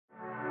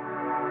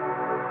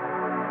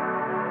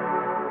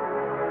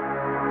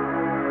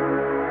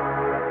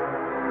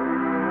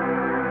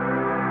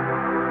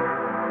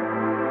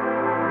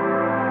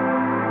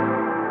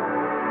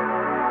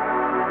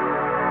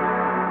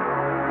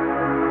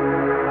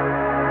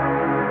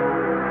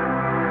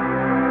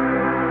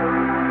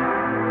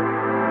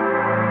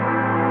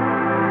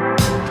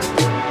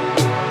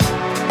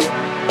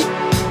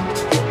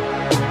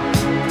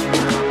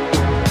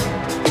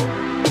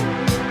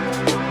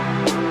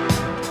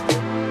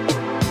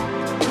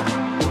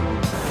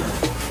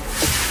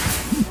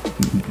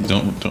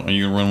Don't. Are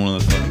you gonna run one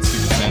of those fucking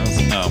stupid sounds?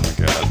 Oh my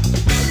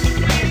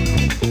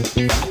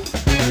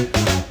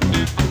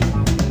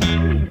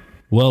god.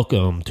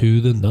 Welcome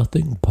to the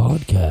Nothin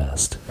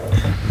Podcast.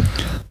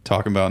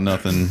 Talking about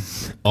nothing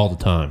all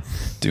the time.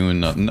 Doing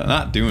nothing.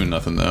 Not doing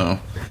nothing though.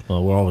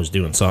 Well, we're always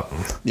doing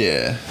something.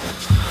 Yeah.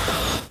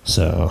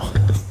 So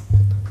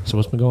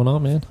what's been going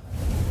on, man?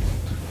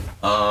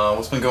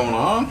 What's been going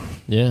on?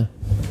 Yeah.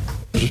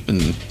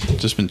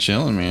 Just been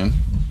chilling, man.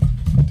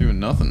 Doing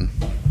nothing.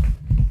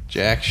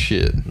 Jack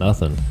shit.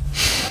 Nothing.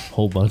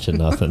 Whole bunch of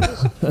nothing. I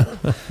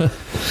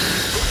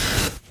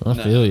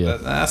feel you.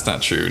 That's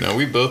not true. No,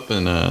 we've both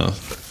been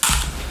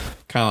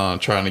kind of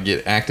trying to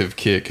get active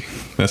kick.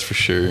 That's for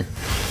sure.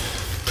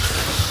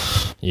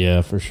 Yeah,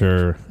 for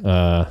sure.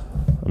 I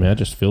mean, I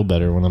just feel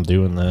better when I'm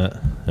doing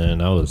that.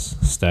 And I was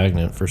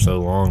stagnant for so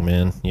long,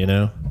 man, you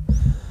know?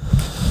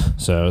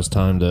 So it's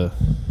time to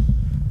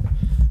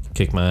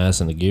kick my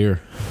ass into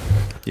gear.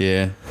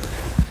 Yeah.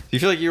 Do you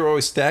feel like you were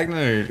always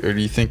stagnant, or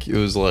do you think it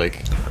was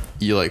like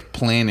you like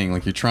planning,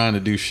 like you're trying to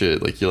do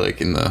shit, like you're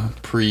like in the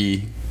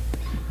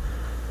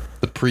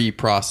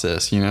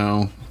pre-process, you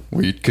know,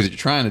 where because you're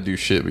trying to do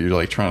shit, but you're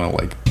like trying to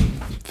like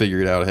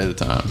figure it out ahead of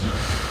time?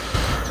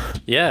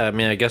 Yeah, I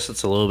mean, I guess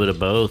it's a little bit of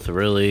both,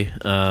 really. You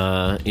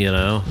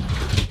know,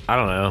 I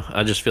don't know.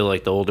 I just feel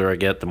like the older I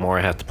get, the more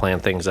I have to plan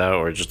things out,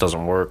 or it just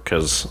doesn't work.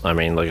 Because, I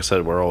mean, like I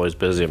said, we're always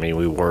busy. I mean,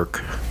 we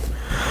work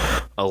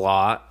a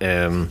lot,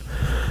 and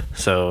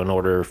so in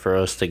order for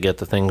us to get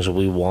the things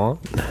we want,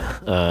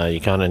 you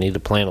kind of need to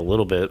plan a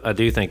little bit. I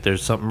do think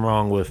there's something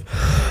wrong with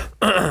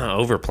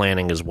over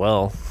planning as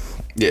well.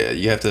 Yeah,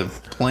 you have to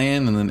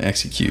plan and then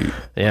execute.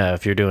 Yeah,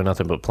 if you're doing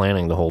nothing but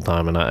planning the whole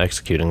time and not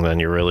executing, then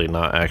you're really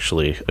not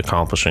actually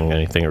accomplishing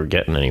anything or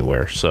getting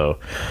anywhere. So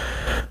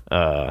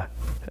I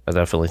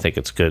definitely think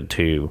it's good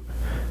to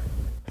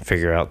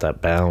figure out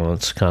that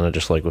balance, kind of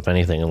just like with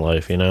anything in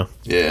life, you know?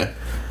 Yeah.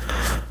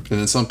 And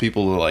then some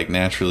people are like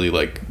naturally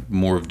like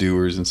more of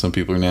doers, and some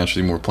people are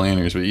naturally more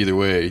planners. But either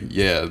way,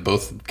 yeah,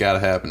 both gotta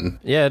happen.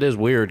 Yeah, it is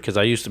weird because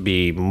I used to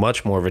be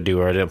much more of a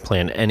doer. I didn't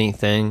plan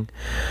anything.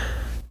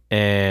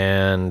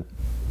 And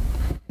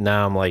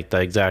now I'm like the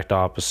exact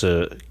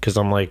opposite, because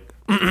I'm like,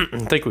 I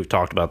think we've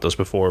talked about this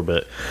before,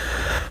 but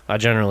I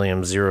generally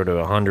am 0 to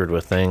 100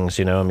 with things,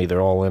 you know. I'm either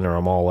all in or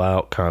I'm all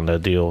out kind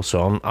of deal.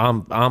 So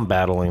I'm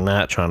battling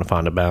that, trying to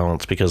find a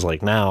balance, because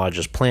like now I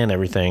just plan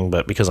everything,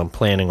 but because I'm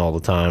planning all the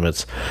time,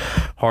 it's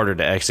harder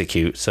to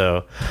execute.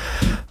 So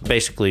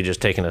basically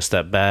just taking a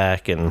step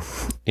back and,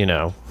 you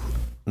know,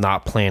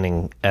 not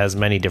planning as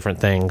many different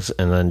things,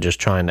 and then just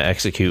trying to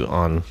execute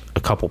on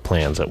a couple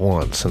plans at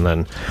once. And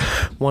then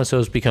once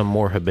those become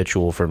more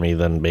habitual for me,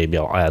 then maybe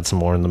I'll add some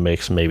more in the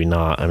mix, maybe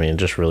not. I mean, it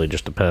just really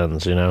just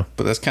depends, you know?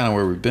 But that's kind of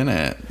where we've been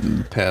at in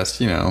the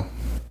past, you know,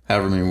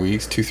 however many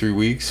weeks, 2-3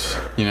 weeks.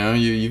 You know,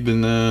 you've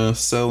been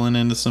settling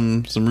into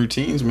some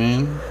routines,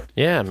 man.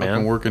 Yeah, Fucking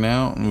man. Working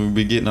out, and we'll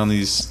be getting on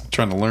these,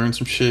 trying to learn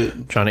some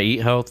shit. Trying to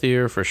eat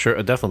healthier, for sure.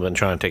 I've definitely been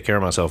trying to take care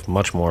of myself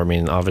much more. I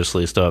mean,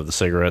 obviously, still have the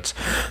cigarettes.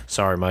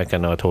 Sorry, Mike, I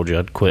know I told you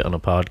I'd quit on a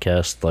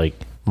podcast like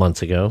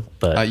months ago,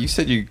 but you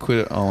said you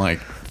quit on like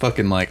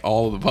fucking like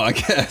all of the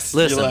podcasts.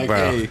 Listen, you're like,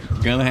 bro, hey,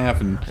 gonna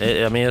happen.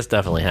 I mean, it's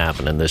definitely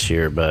happening this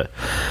year, but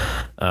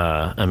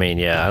I mean,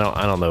 yeah,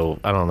 I don't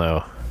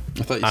know.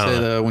 I thought you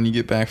said when you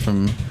get back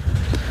from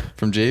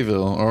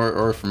Jayville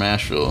or from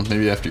Asheville,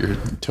 maybe after your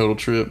total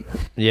trip.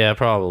 Yeah,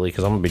 probably,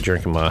 because I'm gonna be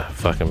drinking my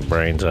fucking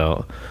brains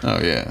out.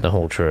 Oh yeah, the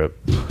whole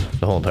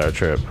entire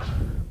trip.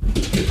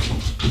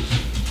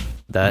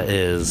 That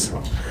is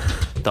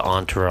the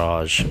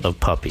entourage of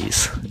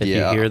puppies. If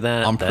you hear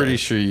that, I'm pretty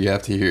sure you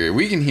have to hear it.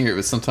 We can hear it,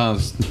 but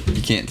sometimes you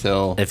can't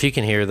tell. If you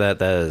can hear that,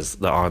 that is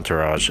the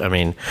entourage. I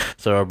mean,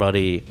 so our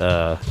buddy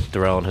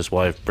Darrell and his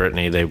wife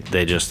Brittany,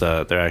 they just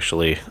they're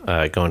actually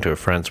going to a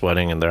friend's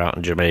wedding, and they're out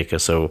in Jamaica.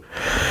 So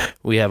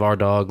we have our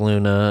dog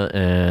Luna,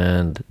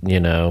 and you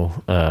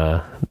know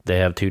they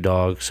have 2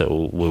 dogs,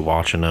 so we're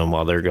watching them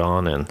while they're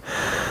gone, and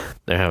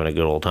they're having a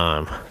good old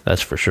time.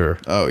 That's for sure.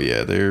 Oh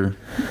yeah, they're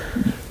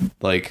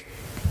like.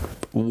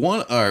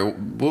 All right,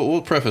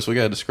 we'll preface. We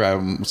gotta describe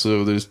them.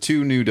 So there's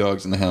 2 new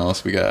dogs in the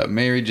house. We got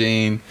Mary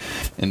Jane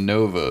and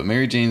Nova.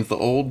 Mary Jane's the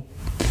old,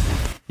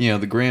 you know,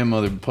 the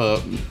grandmother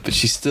pup, but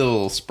she's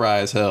still spry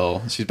as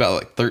hell. She's about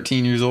like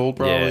 13 years old,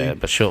 probably. Yeah,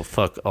 but she'll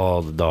fuck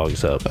all the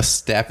dogs up. A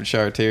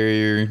Staffordshire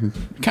Terrier,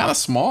 kind of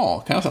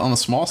small, kind of on the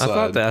small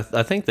side.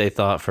 I think they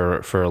thought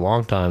for a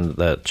long time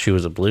that she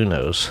was a blue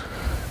nose.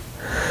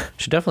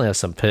 She definitely has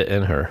some pit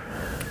in her.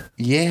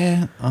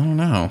 Yeah, I don't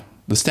know.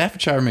 The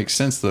Staffordshire makes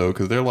sense though,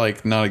 because they're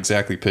like not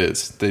exactly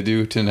pits. They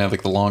do tend to have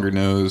like the longer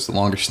nose, the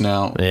longer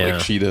snout,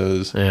 like she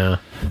does. Yeah,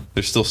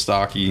 they're still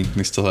stocky.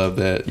 They still have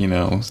that, you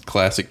know,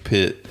 classic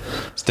pit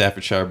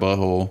Staffordshire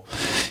butthole.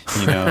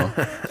 You know,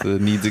 the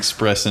needs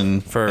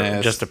expressing.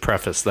 Just to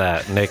preface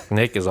that,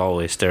 Nick is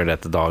always staring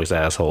at the dog's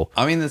asshole.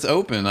 I mean, it's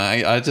open.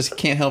 I just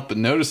can't help but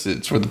notice it.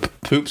 It's where the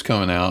poop's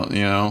coming out.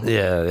 You know.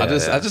 Yeah. I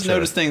just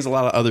notice things a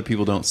lot of other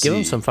people don't see. Give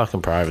him some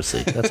fucking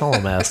privacy. That's all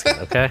I'm asking.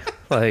 Okay.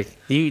 Like,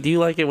 do you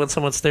like it when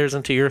someone stares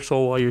into your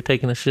soul while you're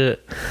taking a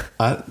shit?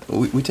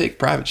 We take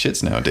private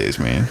shits nowadays,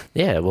 man.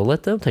 Yeah, well,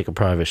 let them take a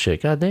private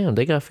shit. God damn,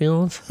 they got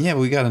feelings. Yeah,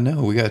 but we gotta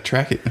know. We gotta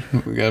track it.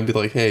 We gotta be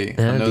like, hey,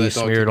 Yeah, I know do you that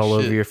dog smear it took a all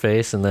shit. over your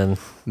face and then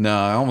No,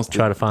 I almost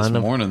try did to find this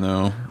them? morning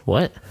though.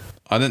 What?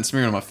 I didn't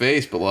smear it on my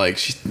face, but like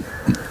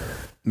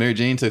Mary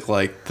Jane took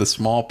like the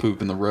small poop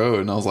in the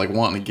road, and I was like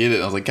wanting to get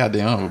it. I was like, God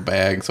damn, I don't have a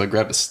bag, so I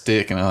grabbed a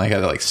stick and I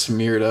had to like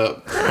smear it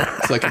up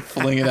so I could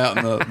fling it out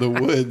in the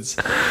woods.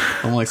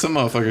 I'm like, some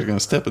motherfucker's gonna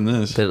step in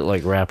this. Did it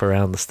like wrap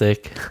around the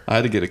stick? I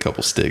had to get a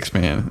couple sticks,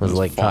 man. Was it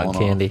like cotton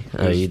candy?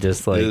 Oh, you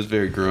just like it was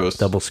very gross.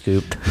 double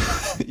scooped.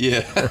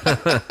 Yeah.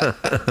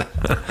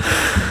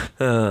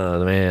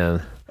 Oh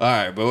man. All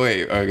right, but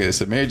wait. Okay,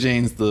 so Mary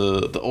Jane's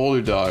the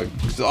older dog.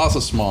 She's also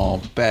small,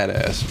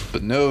 badass.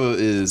 But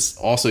Nova is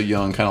also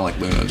young, kind of like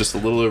Luna, just a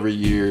little over a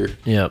year.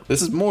 Yep.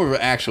 This is more of an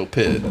actual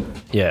pit.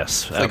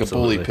 Yes. It's like a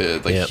bully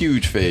pit, like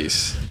huge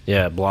face.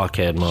 Yeah,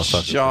 blockhead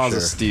motherfucker. Jaws for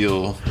of sure.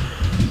 steel.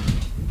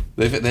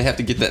 They have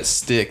to get that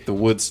stick, the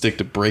wood stick,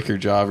 to break her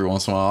jaw every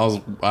once in a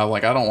while. I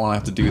don't want to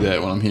have to do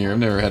that when I'm here. I've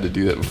never had to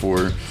do that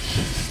before.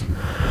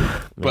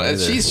 But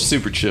she's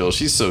super chill.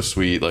 She's so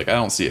sweet. Like, I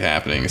don't see it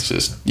happening. It's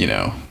just,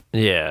 Yeah,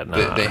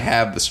 nah. they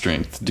have the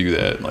strength to do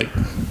that. Like,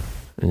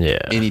 yeah.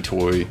 any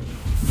toy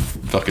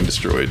fucking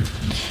destroyed.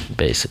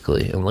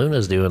 Basically. And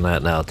Luna's doing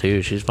that now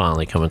too. She's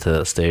finally coming to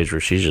that stage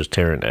where she's just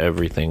tearing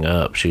everything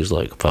up. She's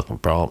like a fucking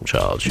problem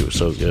child. She was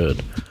so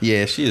good.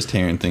 Yeah, she is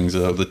tearing things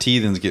up. The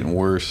teething's getting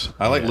worse.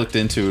 I looked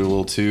into it a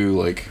little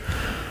too.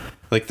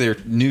 Like their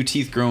new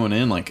teeth growing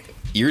in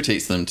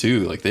irritates them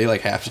too. Like they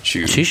have to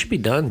chew. She should be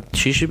done.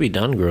 She should be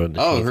done growing the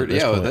teeth at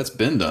this point. That's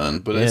been done.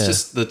 But it's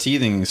just the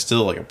teething is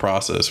still like a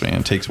process,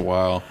 man. It takes a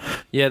while.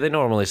 Yeah, they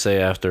normally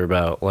say after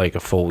about like a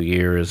full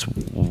year is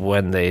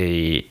when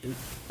they,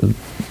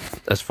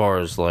 as far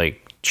as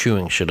like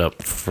chewing shit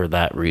up for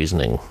that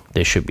reasoning,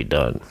 they should be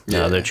done.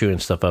 Now they're chewing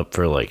stuff up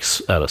for like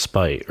out of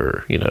spite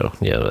or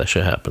that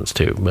shit happens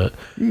too. But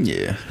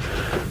yeah,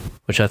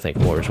 which I think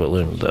more is what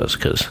Luna does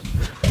because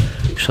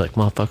she's like,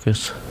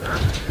 motherfuckers,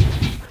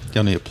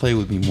 y'all need to play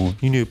with me more.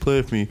 you need to play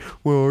with me.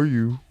 Where are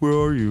you? Where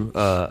are you?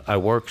 I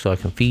work so I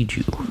can feed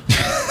you.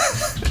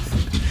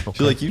 Okay.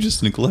 She's like, you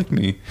just neglect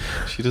me.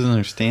 She doesn't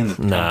understand that.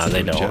 Nah,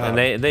 they don't, job.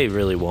 and they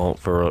really won't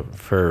for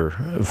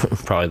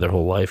probably their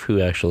whole life.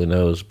 Who actually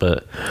knows?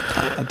 But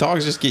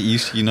dogs just get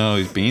used to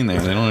always being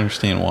there. They don't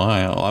understand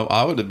why.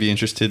 I would be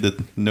interested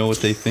to know what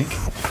they think.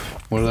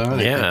 What are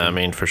they thinking? I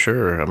mean, for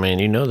sure. I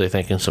mean, they're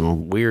thinking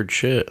some weird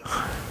shit.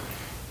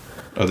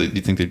 Oh, do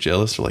you think they're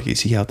jealous? Or like,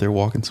 is he out there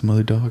walking some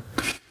other dog?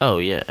 Oh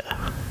yeah,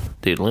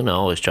 dude. Luna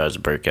always tries to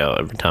break out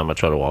every time I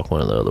try to walk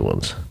one of the other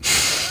ones.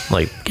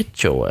 Like,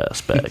 get your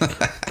ass back.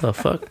 The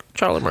fuck?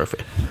 Charlie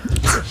Murphy.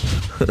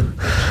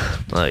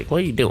 Like, what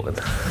are you doing?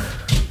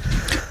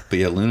 But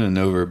yeah, Luna and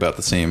Nova are about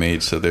the same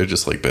age, so they're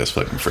just like best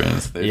fucking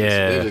friends.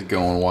 They're just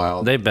going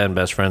wild. They've been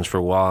best friends for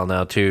a while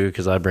now, too,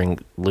 because I bring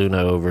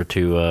Luna over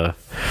to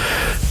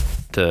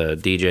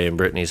DJ and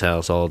Brittany's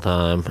house all the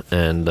time.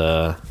 And,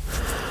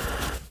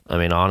 I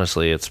mean,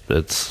 honestly, it's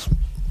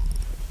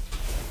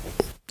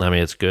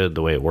good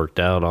the way it worked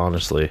out,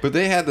 honestly. But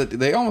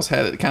they almost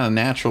had it kind of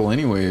natural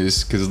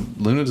anyways, because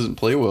Luna doesn't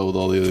play well with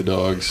all the other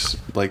dogs.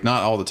 Like,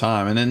 not all the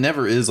time. And it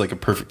never is like a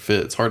perfect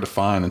fit. It's hard to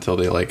find until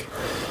they like...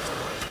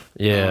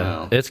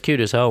 Yeah, it's cute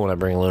as hell when I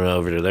bring Luna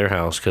over to their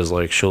house, because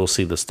like she'll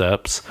see the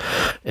steps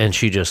and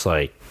she just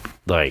like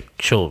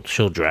she'll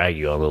drag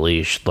you on the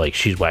leash, like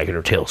she's wagging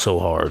her tail so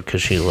hard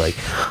because she's like,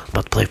 I'm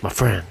about to play with my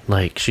friend.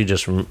 Like she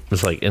just,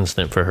 it's like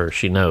instant for her.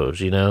 She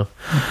knows,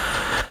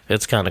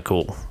 it's kind of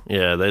cool.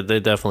 Yeah,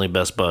 they definitely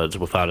best buds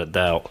without a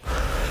doubt.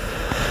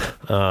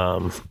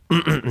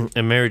 And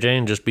Mary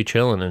Jane just be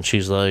chilling and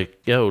she's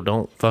like, yo,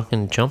 don't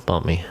fucking jump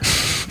on me.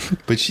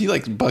 But she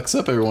like bucks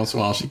up every once in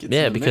a while. She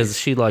gets because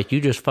she like,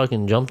 you just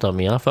fucking jumped on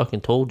me. I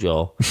fucking told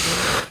y'all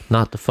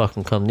not to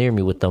fucking come near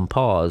me with them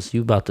paws.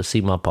 You about to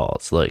see my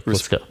paws. Like,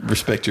 let's go.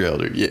 Respect your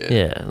elder. Yeah.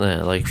 Yeah,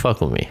 like fuck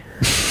with me.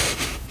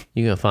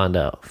 You gonna find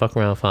out. Fuck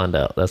around, find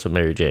out. That's what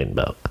Mary Jane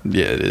about.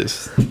 Yeah, it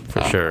is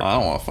for sure. I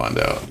don't want to find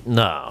out.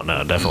 No,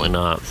 definitely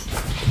not.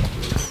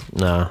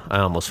 No, I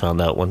almost found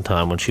out one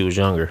time when she was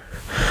younger.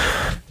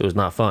 It was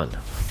not fun.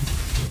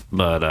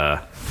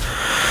 But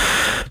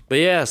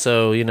yeah,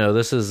 so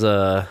this is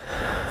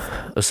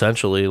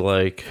essentially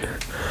like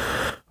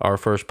our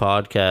first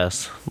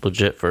podcast,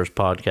 legit first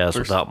podcast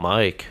without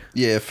Mike.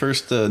 Yeah,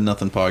 first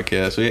Nothin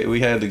Podcast. We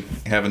had to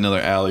have another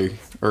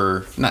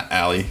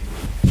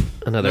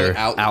another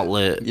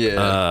outlet.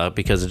 Yeah,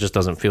 because it just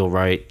doesn't feel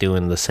right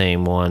doing the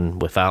same one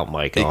without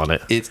Mike on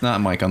it. It's not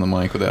Mike on the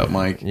mic without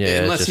Mike.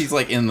 Yeah, unless he's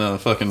like in the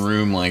fucking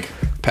room, like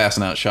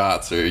passing out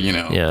shots or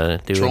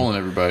trolling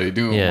everybody,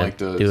 doing what Mike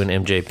does, doing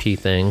MJP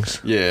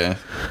things. Yeah,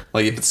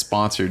 like if it's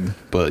sponsored,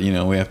 but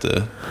we have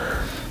to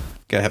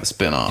gotta have a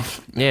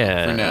spinoff.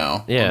 Yeah, for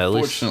now. Yeah,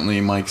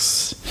 unfortunately,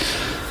 Mike's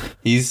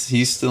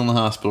he's still in the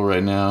hospital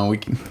right now. We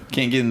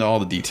can't get into all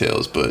the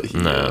details, but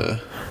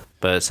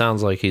but it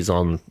sounds like he's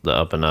on the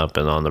up and up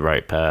and on the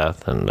right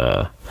path, and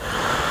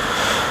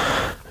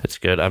it's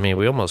good. I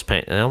mean, it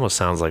almost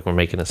sounds like we're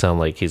making it sound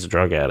like he's a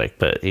drug addict,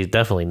 but he's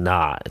definitely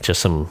not. It's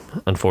just some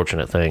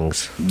unfortunate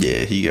things.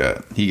 Yeah, he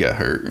got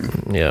hurt.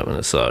 Yeah, and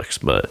it sucks,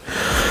 but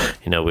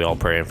we all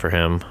praying for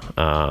him.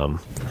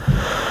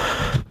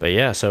 But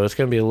yeah, so it's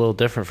gonna be a little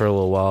different for a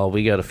little while.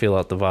 We got to feel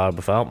out the vibe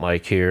without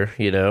Mike here,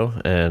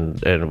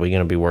 and we're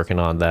gonna be working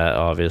on that,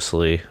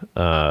 obviously.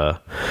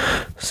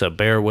 So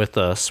bear with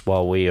us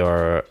while we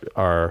are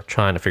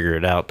trying to figure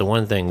it out. The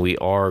one thing we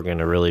are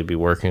gonna really be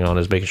working on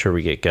is making sure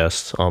we get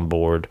guests on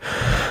board,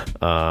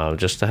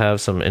 just to have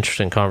some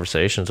interesting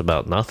conversations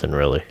about nothing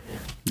really.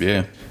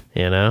 Yeah.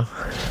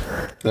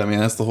 I mean,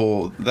 that's the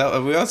whole.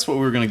 That's what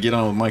we were gonna get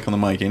on with Mike on the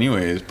mic,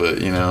 anyways. But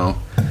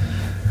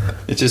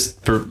it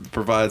just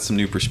provides some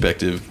new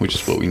perspective, which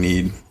is what we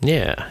need.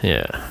 Yeah.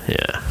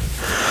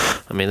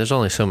 I mean, there's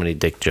only so many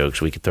dick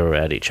jokes we could throw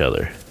at each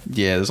other.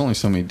 Yeah, there's only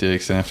so many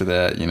dicks, and after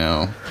that,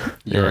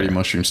 you're already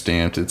mushroom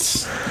stamped.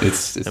 It's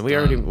and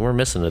we're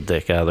missing a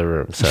dick out of the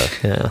room, so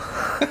yeah.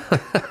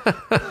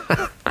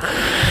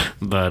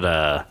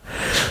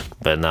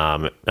 But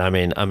nah, I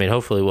mean,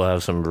 hopefully we'll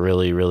have some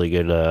really, really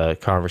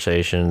good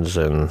conversations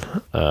and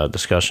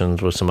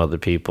discussions with some other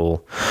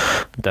people.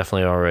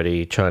 Definitely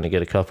already trying to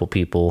get a couple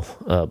people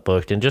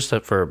booked. And just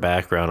for a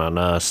background on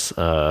us,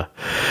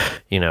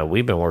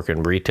 we've been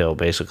working retail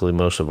basically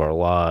most of our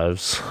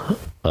lives.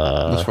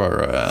 Most of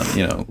our,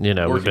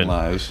 working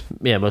lives.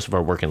 Yeah, most of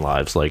our working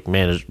lives, we've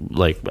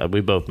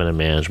both been in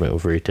management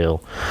with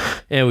retail,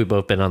 and we've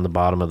both been on the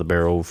bottom of the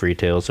barrel with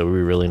retail, so we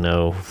really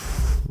know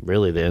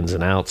the ins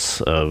and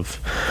outs of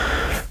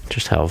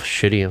just how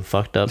shitty and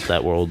fucked up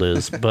that world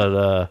is.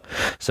 But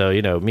so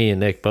me and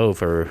Nick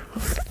both are,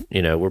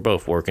 we're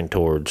both working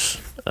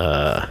towards.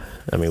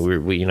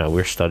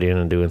 We're studying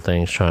and doing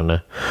things, trying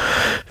to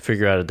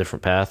figure out a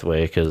different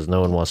pathway, because no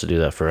one wants to do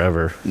that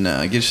forever.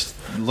 No, just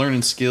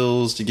learning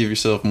skills to give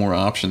yourself more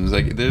options.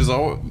 Like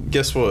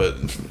guess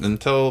what?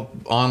 Until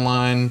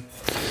online,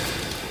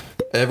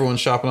 everyone's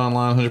shopping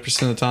online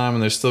 100% of the time,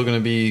 and there's still going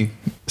to be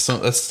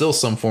that's still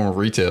some form of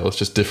retail. It's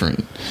just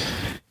different,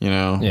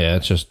 Yeah,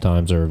 it's just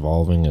times are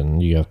evolving,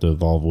 and you have to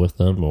evolve with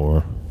them,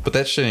 But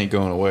that shit ain't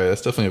going away.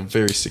 That's definitely a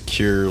very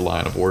secure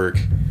line of work.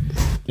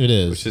 It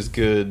is. Which is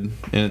good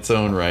in its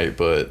own right,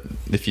 but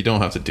if you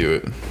don't have to do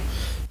it,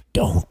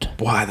 don't.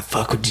 Why the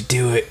fuck would you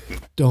do it?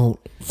 Don't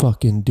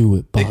fucking do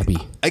it, Bobby.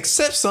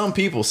 Except some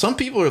people. Some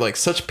people are like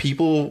such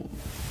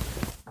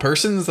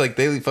persons, like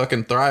they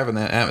fucking thrive in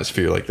that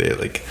atmosphere. Like they're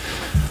like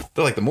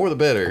the more the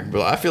better.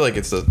 But I feel like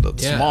it's a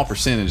small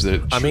percentage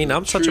that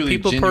I'm such a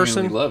people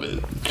person. Love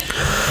it.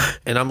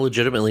 And I'm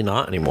legitimately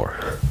not anymore.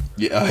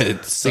 Yeah,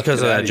 it's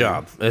because of that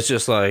job. It's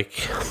just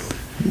like,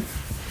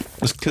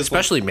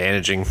 especially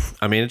managing.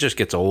 I mean, it just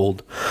gets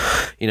old.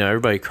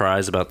 Everybody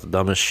cries about the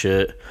dumbest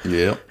shit.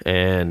 Yeah.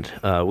 And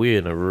we're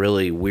in a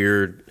really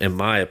weird, in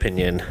my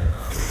opinion,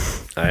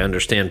 I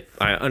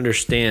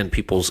understand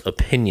people's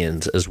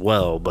opinions as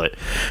well, but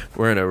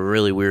we're in a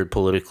really weird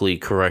politically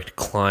correct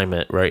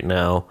climate right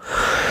now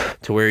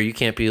to where you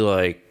can't be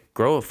like,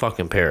 grow a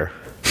fucking pair.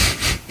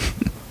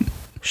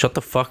 Shut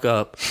the fuck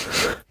up.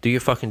 Do your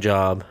fucking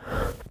job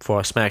before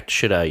I smack the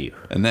shit out of you.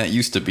 And that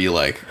used to be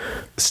like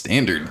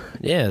standard.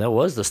 Yeah, that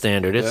was the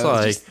standard. It's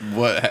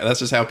that's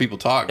just how people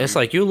talk. It's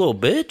like, you little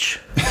bitch.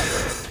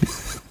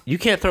 You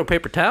can't throw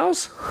paper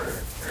towels?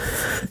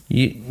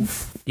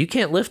 You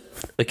can't lift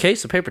a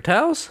case of paper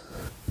towels?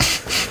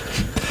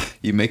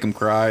 You make them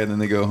cry, and then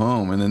they go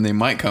home, and then they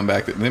might come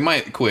back. They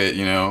might quit,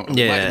 Yeah.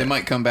 They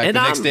might come back the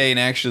next day and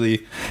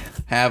actually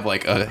have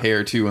like a hair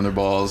or two on their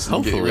balls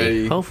and get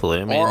ready. Hopefully.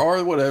 I mean,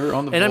 or whatever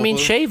on the And I mean,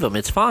 shave them.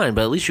 It's fine,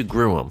 but at least you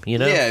grew them,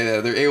 Yeah,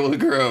 they're able to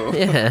grow.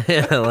 Yeah,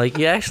 like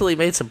you actually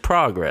made some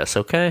progress,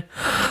 okay?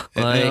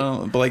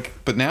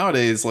 But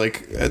nowadays,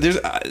 and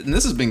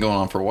this has been going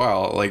on for a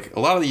while. Like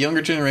a lot of the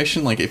younger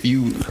generation, like if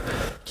you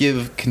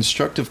give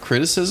constructive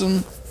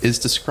criticism, is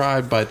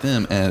described by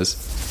them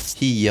as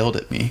he yelled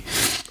at me.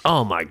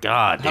 Oh my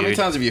god, dude. How many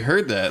times have you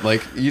heard that?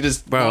 Like you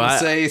just want to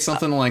say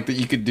something like that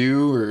you could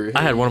do, or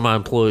I had one of my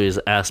employees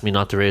ask me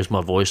not to raise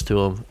my voice to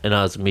him, and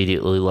I was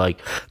immediately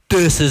like,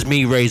 this is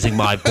me raising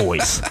my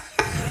voice.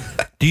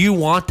 Do you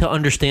want to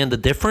understand the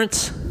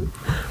difference?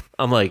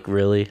 I'm like,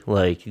 really?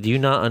 Like, do you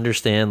not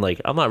understand? Like,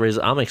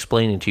 I'm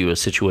explaining to you a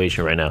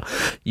situation right now.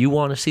 You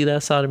want to see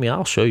that side of me?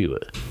 I'll show you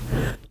it.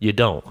 You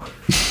don't.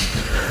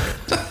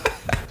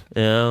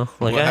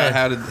 Like,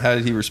 how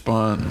did he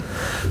respond?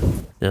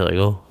 They're like,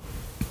 oh.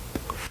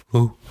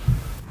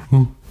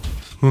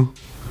 And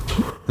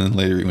then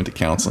later he went to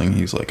counseling.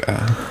 He was like,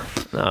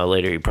 No,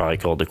 later he probably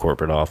called the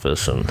corporate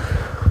office and.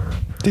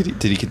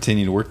 Did he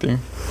continue to work there?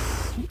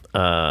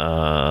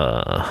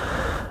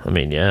 I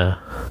mean, yeah.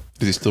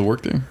 Does he still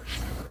work there?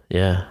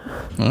 Yeah.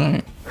 All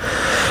right.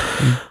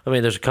 I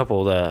mean, there's a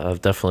couple that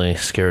I've definitely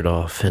scared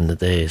off in the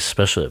days,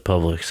 especially at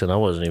Publix, and I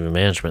wasn't even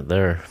management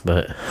there,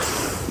 but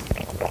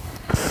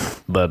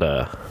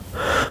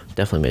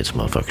definitely made some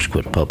motherfuckers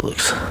quit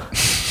Publix.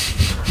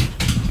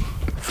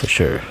 For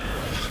sure.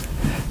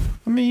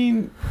 I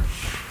mean,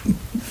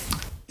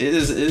 it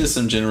is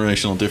some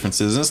generational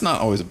differences. And it's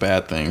not always a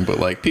bad thing, but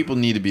like people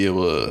need to be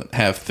able to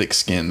have thick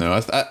skin, though.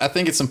 I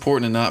think it's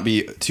important to not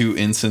be too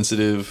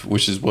insensitive,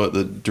 which is what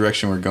the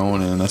direction we're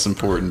going in. That's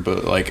important,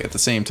 but like at the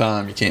same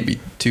time, you can't be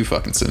too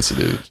fucking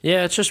sensitive.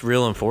 Yeah, it's just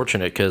real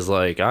unfortunate because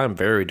like I'm a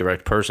very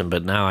direct person,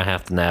 but now I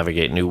have to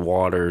navigate new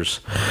waters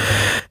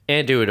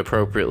and do it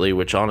appropriately,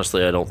 which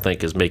honestly I don't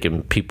think is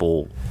making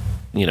people,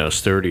 you know,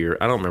 sturdier.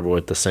 I don't remember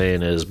what the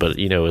saying is, but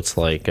you know, it's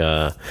like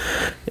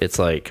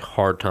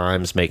hard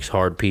times makes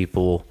hard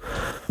people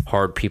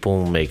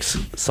makes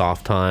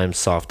soft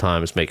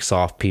times make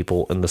soft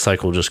people, and the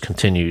cycle just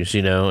continues,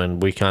 you know.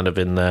 And we kind of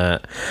in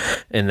that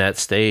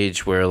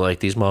stage where like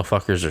these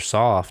motherfuckers are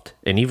soft,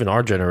 and even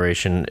our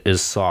generation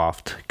is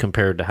soft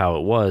compared to how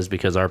it was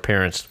because our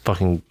parents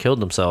fucking killed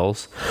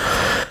themselves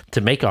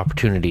to make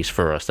opportunities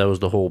for us. That was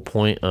the whole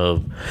point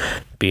of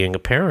being a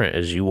parent,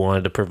 is you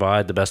wanted to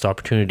provide the best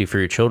opportunity for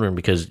your children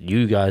because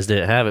you guys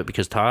didn't have it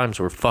because times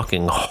were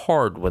fucking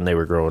hard when they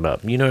were growing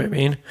up. You know what I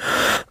mean?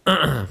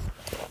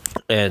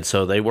 And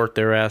so they worked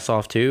their ass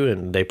off too,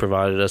 and they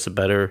provided us a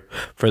better,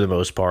 for the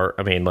most part.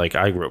 I mean, like,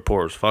 I grew up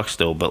poor as fuck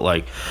still, but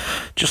like,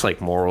 just like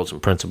morals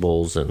and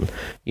principles and,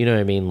 you know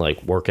what I mean,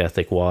 like work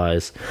ethic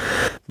wise.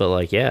 But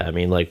like, yeah, I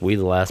mean, like, we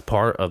the last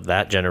part of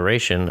that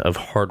generation of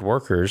hard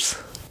workers.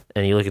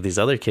 And you look at these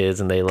other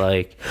kids and they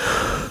like,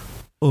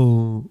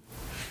 oh,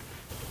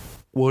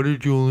 why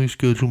did you only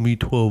schedule me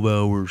 12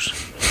 hours?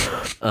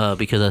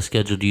 Because I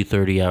scheduled you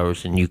 30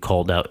 hours and you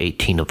called out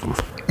 18 of them.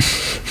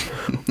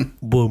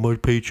 Boy, my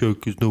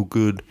paycheck is no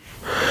good.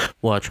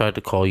 Well, I tried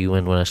to call you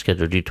in when I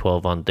scheduled you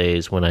 12 on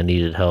days when I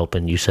needed help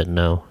and you said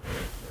no.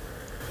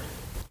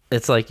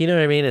 It's like, you know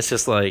what I mean? It's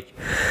just like,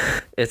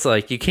 it's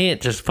like you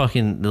can't just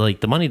fucking, like,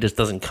 the money just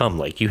doesn't come.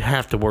 Like, you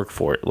have to work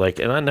for it. Like,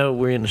 and I know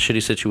we're in a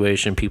shitty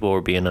situation. People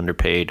are being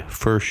underpaid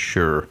for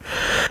sure.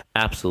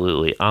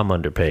 Absolutely. I'm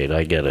underpaid.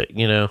 I get it,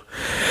 you know?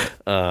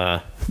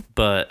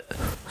 But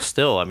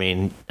still, I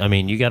mean,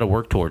 you got to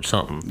work towards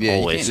something. Yeah,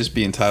 always. You can't just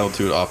be entitled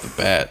to it off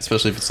the bat,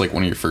 especially if it's like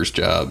one of your first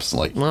jobs.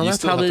 Like, well, you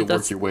still have to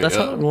work your way up. That's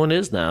how everyone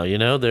is now, you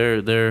know?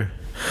 They're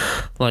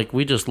like,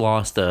 we just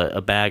lost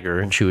a bagger,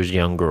 and she was a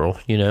young girl,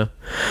 you know?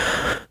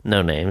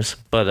 No names.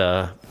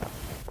 But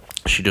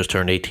she just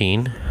turned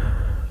 18.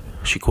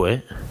 She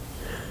quit.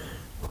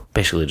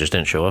 Basically just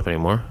didn't show up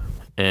anymore.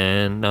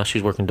 And now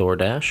she's working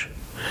DoorDash.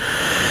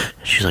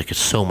 She's like, it's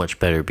so much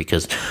better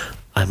because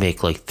I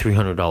make like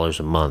 $300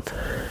 a month.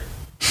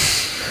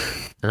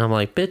 And I'm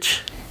like,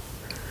 bitch,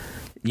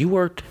 you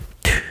worked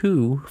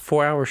 2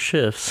 4-hour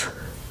shifts.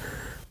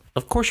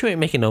 Of course you ain't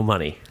making no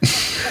money.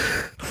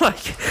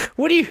 Like,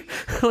 what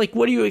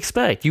do you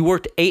expect? You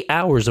worked 8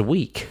 hours a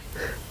week.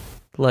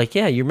 Like,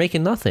 yeah, you're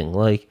making nothing.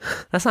 Like,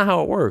 that's not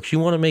how it works. You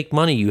want to make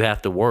money, you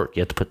have to work.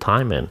 You have to put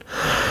time in.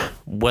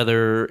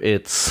 Whether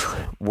it's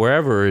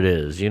wherever it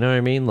is, you know what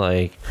I mean?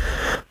 Like,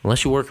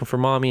 unless you're working for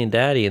mommy and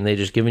daddy and they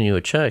just giving you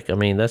a check, I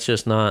mean, that's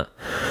just not,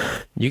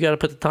 you got to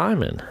put the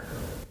time in.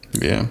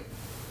 Yeah.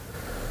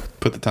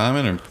 Put the time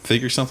in and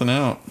figure something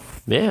out.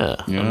 Yeah,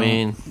 you know, I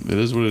mean, it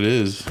is what it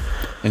is.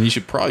 And you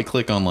should probably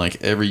click on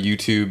like every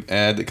YouTube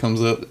ad that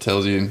comes up that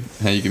tells you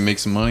how you can make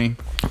some money.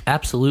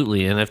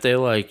 Absolutely. And if they're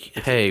like,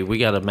 hey, we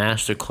got a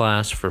master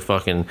class for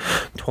fucking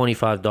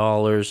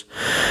 $25,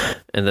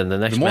 and then the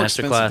next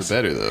master class, the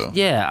better though.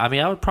 Yeah, I mean,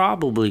 I would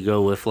probably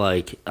go with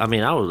like, I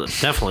mean, I would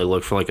definitely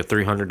look for like a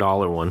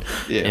 $300 one.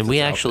 Yeah, and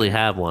we actually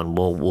have one.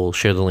 We'll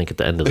share the link at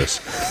the end of this.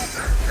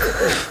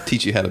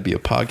 Teach you how to be a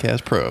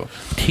podcast pro.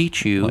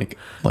 Teach you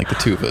like the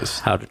two of us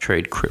how to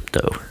trade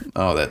crypto.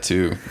 Oh, that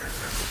too.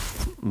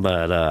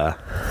 But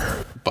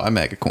buy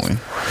Magacoin.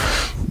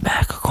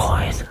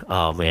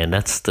 Oh man,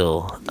 that's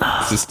still.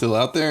 Is it still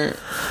out there?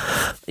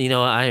 You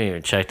know, I haven't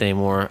even checked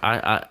anymore.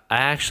 I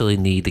actually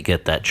need to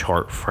get that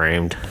chart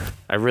framed.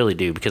 I really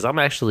do, because I'm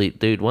actually,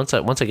 dude. Once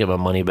I get my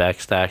money back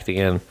stacked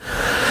again,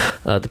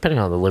 depending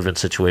on the living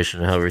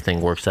situation and how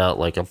everything works out,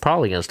 like I'm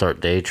probably gonna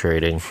start day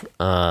trading.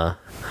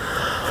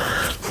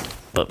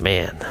 But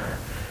man,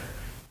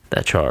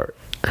 that chart.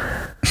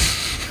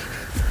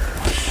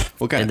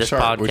 What kind and of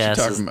chart?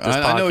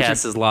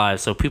 Podcast is live,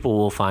 so people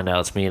will find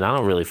out it's me, and I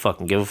don't really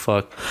fucking give a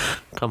fuck.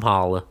 Come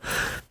holla.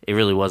 It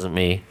really wasn't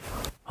me.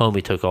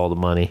 Homie took all the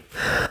money.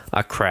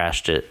 I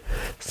crashed it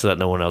so that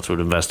no one else would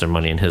invest their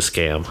money in his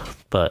scam.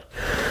 But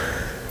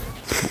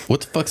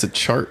what the fuck's a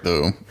chart,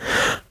 though?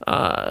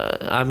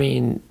 I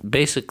mean,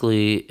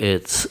 basically,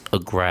 it's a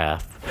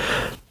graph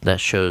that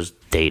shows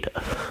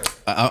data.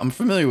 I'm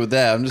familiar with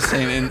that. I'm just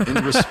saying,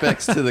 in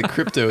respects to the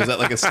crypto, is that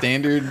like a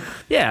standard?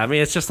 Yeah, I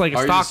mean, it's just like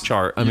a stock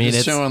chart. I mean,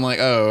 it's showing like,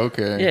 oh,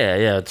 okay.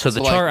 Yeah. So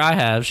the chart I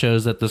have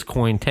shows that this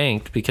coin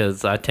tanked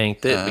because I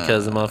tanked it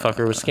because the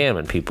motherfucker was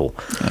scamming people.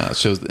 It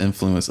shows the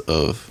influence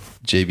of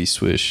JB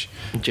Swish.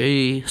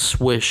 J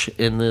Swish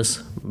in this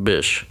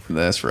bish.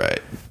 That's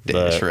right.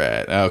 That's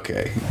right.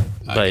 Okay.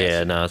 But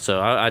yeah, no.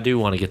 So I do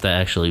want to get that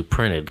actually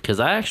printed because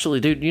I actually,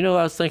 dude. You know what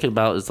I was thinking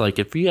about is like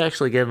if you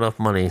actually get enough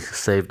money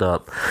saved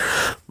up,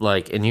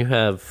 like, and you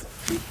have.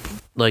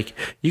 Like,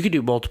 you could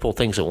do multiple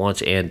things at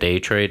once and day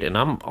trade, and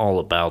I'm all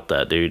about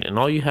that, dude. And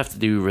all you have to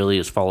do really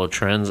is follow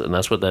trends, and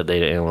that's what that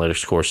data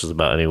analytics course is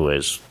about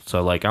anyways.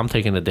 So, like, I'm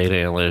taking the data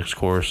analytics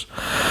course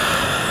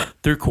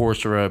through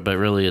Coursera, but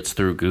really it's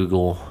through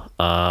Google.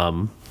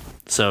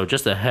 So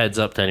just a heads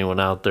up to anyone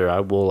out there,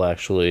 I will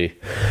actually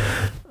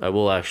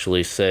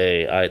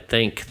say I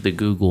think the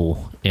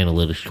Google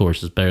Analytics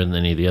course is better than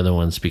any of the other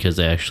ones because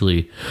they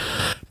actually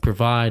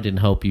provide and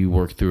help you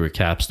work through a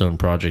capstone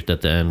project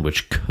at the end,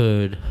 which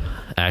could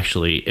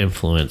actually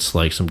influence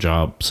like some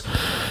jobs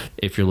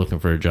if you're looking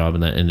for a job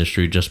in that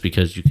industry, just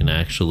because you can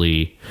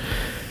actually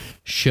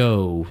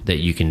show that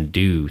you can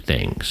do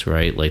things,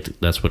 right? Like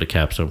that's what a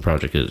capstone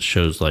project is.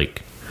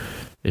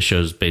 It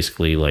shows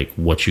basically like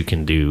what you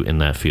can do in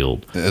that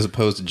field, as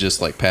opposed to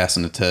just like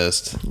passing a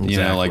test. You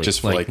know, like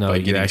just for like no, by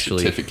you getting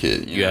actually, a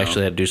certificate. You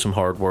actually had to do some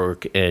hard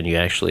work, and you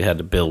actually had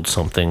to build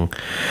something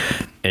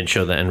and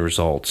show the end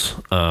results,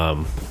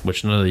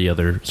 which none of the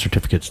other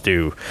certificates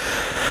do.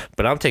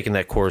 But I'm taking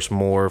that course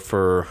more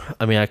for.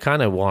 I mean, I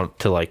kind of want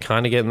to like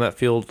kind of get in that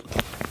field.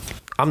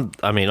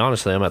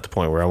 Honestly, I'm at the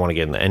point where I want to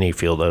get into any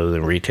field other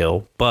than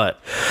retail, but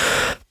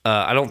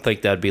I don't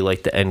think that'd be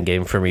like the end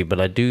game for me.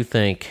 But I do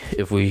think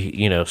if we,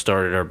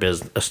 started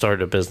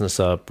a business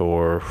up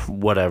or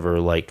whatever,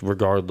 like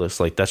regardless,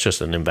 like that's just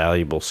an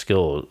invaluable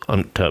skill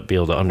to be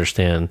able to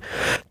understand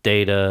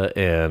data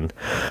and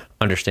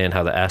understand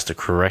how to ask the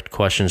correct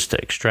questions to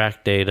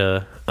extract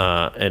data.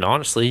 And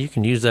honestly, you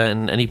can use that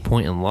in any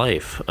point in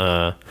life.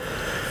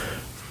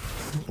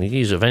 You can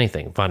use it of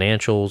anything,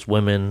 financials,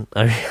 women.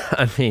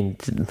 I mean,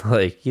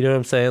 like, you know what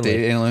I'm saying?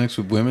 Data analytics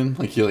with women,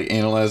 like you're like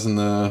analyzing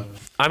the.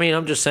 I mean,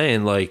 I'm just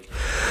saying, like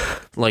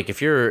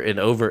if you're an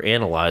over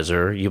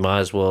analyzer, you might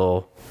as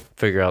well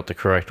figure out the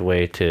correct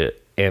way to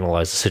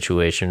analyze the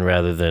situation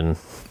rather than.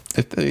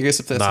 I guess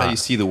if that's how you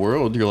see the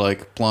world, you're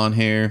like blonde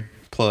hair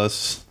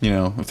plus,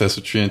 if that's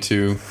what you're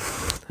into,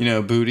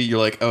 booty. You're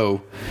like,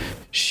 oh,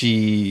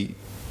 she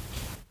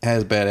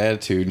has bad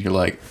attitude. And you're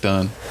like,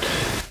 done.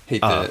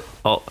 Hate that.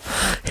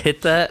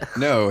 Hit that?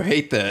 No,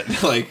 hate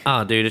that. Like,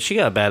 dude, if she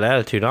got a bad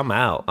attitude, I'm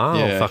out. I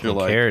don't fucking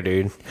care,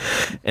 dude.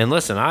 And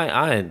listen,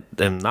 I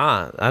have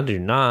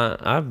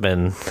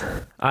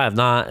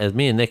not, as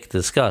me and Nick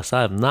discussed,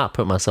 I have not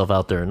put myself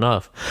out there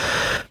enough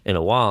in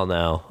a while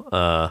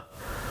now.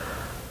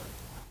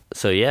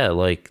 So yeah,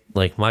 like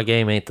my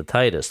game ain't the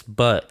tightest,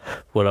 but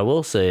what I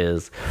will say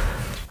is,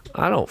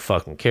 I don't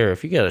fucking care.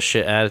 If you got a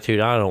shit attitude,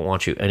 I don't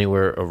want you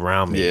anywhere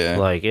around me. Yeah.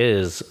 Like, it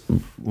is,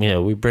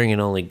 we bring in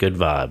only good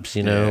vibes,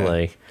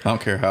 like. I don't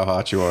care how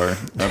hot you are.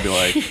 I'll be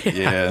like,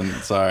 yeah,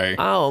 sorry.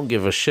 I don't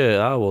give a shit.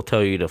 I will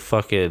tell you to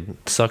fucking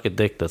suck a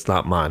dick that's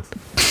not mine.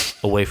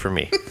 Away from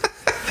me.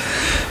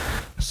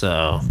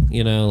 So,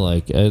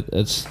 like,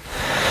 it's.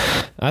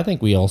 I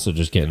think we also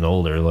just getting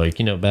older. Like,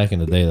 back in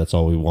the day, that's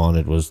all we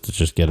wanted was to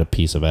just get a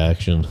piece of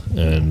action.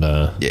 And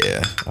I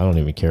don't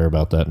even care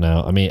about that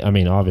now. I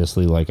mean,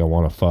 obviously, like, I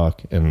want to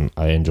fuck and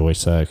I enjoy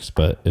sex,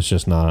 but it's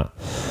just not.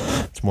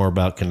 It's more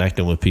about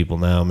connecting with people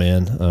now,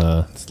 man.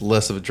 It's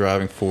less of a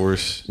driving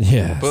force.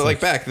 Yeah. But like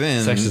back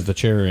then, sex is the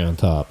cherry on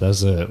top.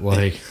 That's it.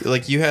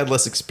 Like you had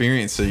less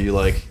experience, so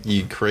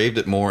you craved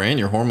it more, and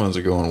your hormones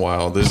are going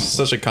wild. There's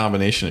such a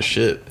combination of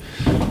shit,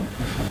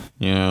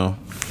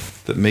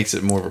 that makes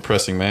it more of a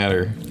pressing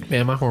matter.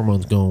 Man, my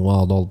hormones going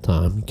wild all the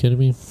time. You kidding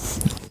me?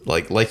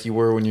 Like you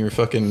were when you were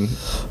fucking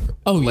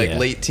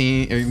late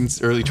teen or even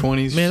early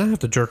 20s. Man, I have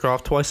to jerk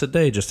off twice a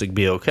day just to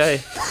be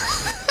okay.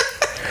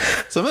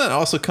 Some of that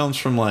also comes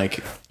from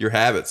like your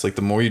habits. Like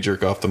the more you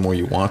jerk off, the more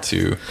you want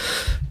to.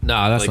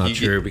 No, that's not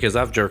true because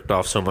I've jerked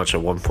off so much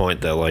at one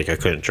point that like I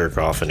couldn't jerk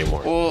off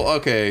anymore. Well,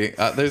 okay,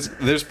 there's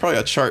probably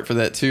a chart for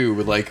that too.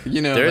 With like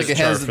there's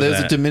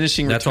a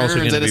diminishing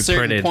returns at a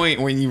certain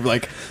point when you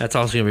like. That's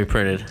also gonna be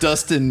printed.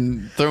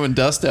 Throwing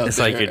dust out. It's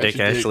like your dick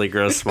actually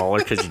grows smaller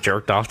because you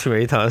jerked off too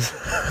many times.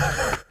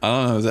 I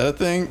don't know. Is that a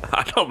thing?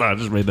 I don't know. I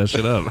just made that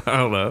shit up. I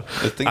don't know.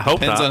 I think it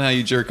depends on how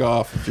you jerk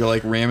off. If you're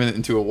like ramming it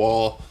into a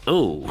wall,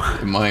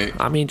 it might.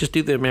 I mean, just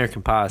do the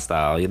American Pie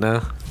style,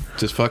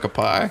 Just fuck a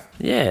pie.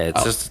 Yeah,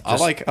 it's I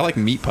like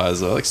meat pies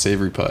though. I like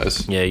savory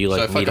pies. Yeah, you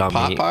like meat on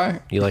meat. Pie?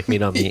 You like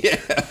meat on meat. Yeah.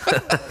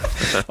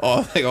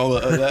 I think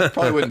that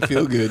probably wouldn't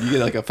feel good. You get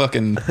like a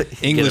fucking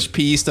English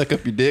pea stuck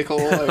up your dick hole.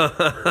 Like.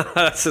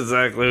 That's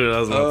exactly what I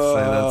was about to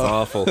say. That's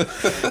awful.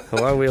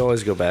 Why do we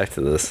always go back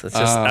to this? It's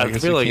just I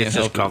feel like it's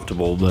just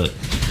comfortable, but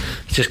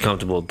it's just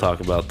comfortable to talk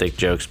about dick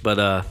jokes. But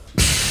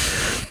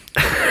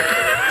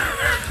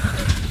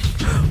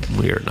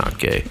we are not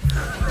gay.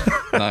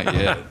 Not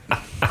yet.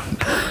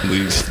 At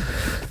least.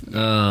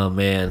 Oh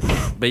man,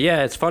 but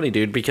yeah, it's funny,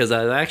 dude, because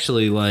I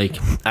actually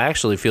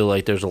feel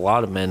like there's a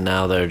lot of men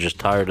now that are just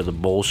tired of the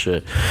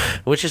bullshit,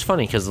 which is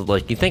funny because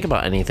like you think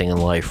about anything in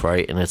life,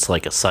 right, and it's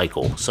like a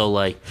cycle. So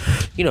like,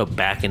 you know,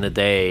 back in the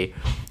day,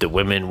 the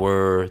women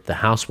were the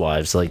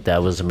housewives, like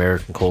that was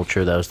American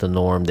culture, that was the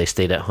norm. They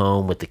stayed at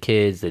home with the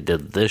kids, they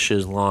did the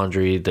dishes,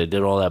 laundry, they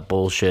did all that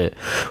bullshit,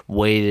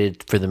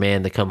 waited for the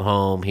man to come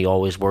home. He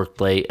always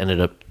worked late,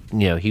 ended up,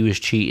 you know, he was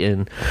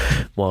cheating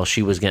while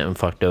she was getting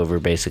fucked over,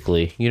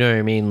 basically. You know what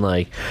I mean?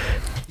 Like,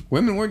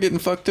 women were getting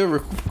fucked over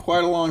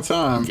quite a long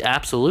time.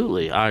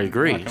 Absolutely, I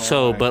agree.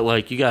 So, but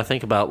like, you gotta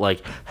think about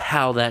like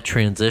how that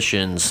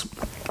transitions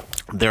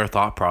their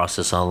thought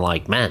process on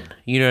like men.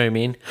 You know what I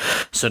mean?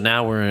 So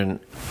now we're in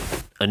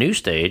a new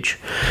stage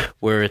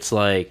where it's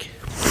like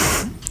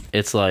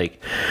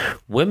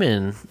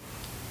women.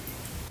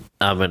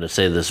 I'm going to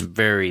say this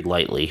very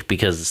lightly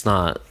because it's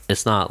not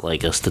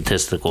like a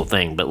statistical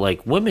thing, but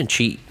like women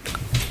cheat.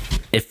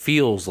 It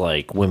feels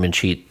like women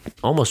cheat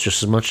almost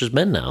just as much as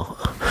men now.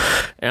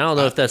 And I don't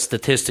know if that's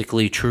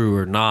statistically true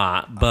or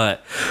not,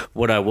 but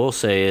what I will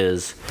say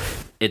is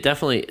it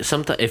definitely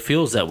sometimes it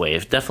feels that way.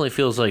 It definitely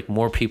feels like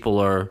more people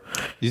are. Do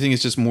you think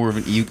it's just more of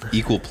an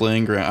equal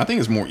playing ground? I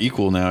think it's more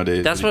equal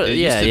nowadays. That's what.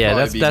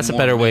 Yeah. That's a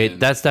better way.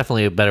 That's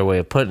definitely a better way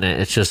of putting it.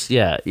 It's just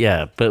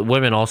yeah. But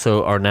women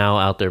also are now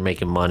out there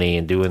making money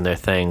and doing their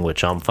thing,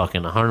 which I'm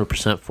fucking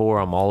 100% for.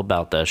 I'm all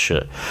about that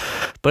shit.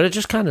 But it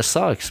just kind of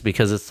sucks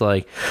because it's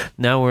like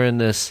now we're in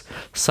this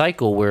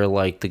cycle where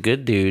like the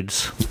good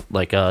dudes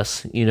like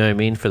us, you know what I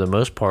mean, for the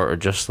most part, are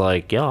just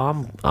like,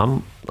 yo,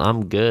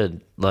 I'm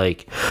good.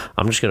 Like,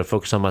 I'm just gonna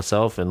focus on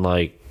myself and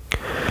like,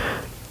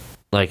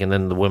 and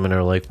then the women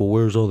are like, well,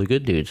 where's all the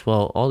good dudes?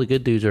 Well, all the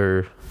good dudes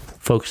are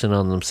focusing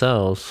on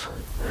themselves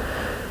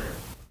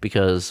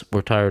because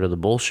we're tired of the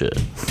bullshit.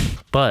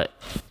 But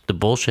the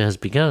bullshit has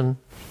begun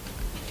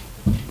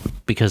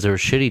because there were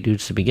shitty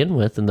dudes to begin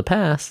with in the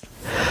past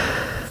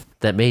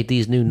that made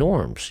these new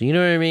norms. You know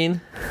what I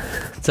mean?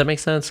 Does that make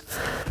sense?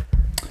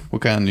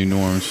 What kind of new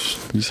norms?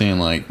 You saying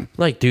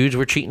like dudes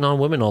were cheating on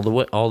women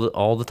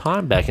all the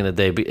time back in the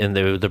day, and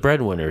they were the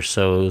breadwinners,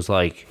 so it was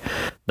like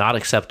not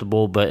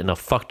acceptable, but in a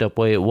fucked up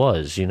way it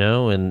was, you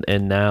know.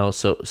 And now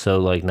so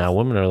like now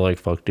women are like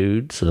fuck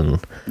dudes, and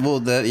well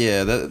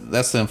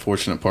that's the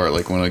unfortunate part.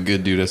 Like when a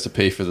good dude has to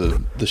pay for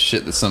the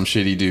shit that some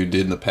shitty dude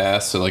did in the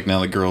past. So like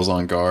now the girl's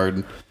on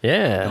guard.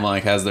 Yeah. And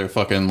like has their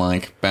fucking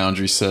like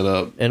boundaries set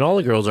up. And all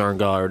the girls are on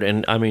guard.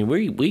 And I mean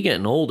we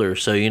getting older,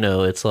 so you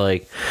know, it's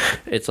like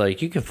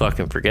you can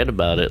fucking forget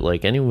about it.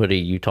 Like anybody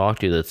you talk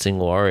to that's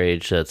single our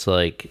age that's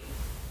like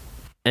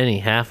any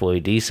halfway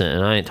decent,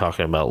 and I ain't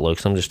talking about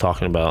looks, I'm just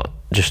talking about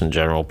just in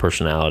general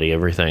personality,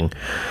 everything.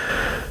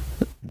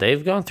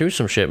 They've gone through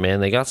some shit,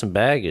 man. They got some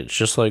baggage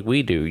just like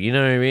we do, you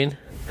know what I mean?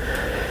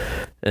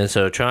 And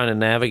so trying to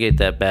navigate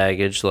that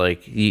baggage,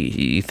 like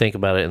you think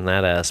about it in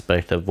that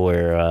aspect of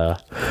where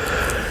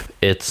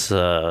it's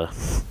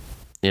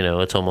you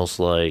know, it's almost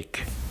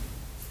like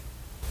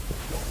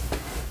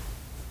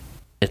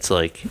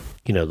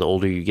you know, the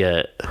older you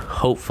get,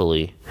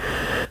 hopefully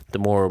the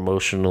more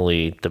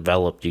emotionally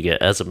developed you get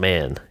as a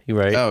man,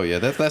 right? Oh yeah,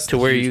 that's to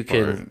where you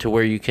can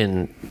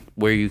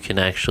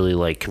actually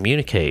like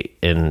communicate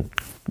and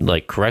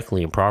like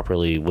correctly and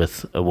properly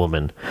with a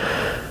woman.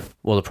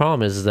 Well, the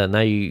problem is that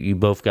now you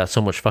both got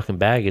so much fucking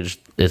baggage,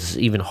 it's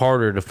even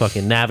harder to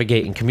fucking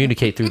navigate and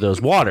communicate through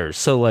those waters.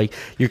 So, like,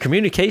 your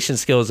communication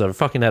skills are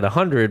fucking at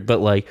 100,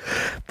 but, like,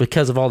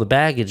 because of all the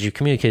baggage, your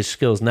communication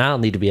skills now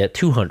need to be at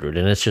 200,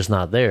 and it's just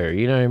not there.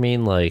 You know what I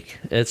mean? Like,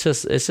 it's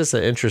just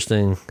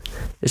interesting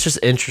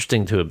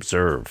to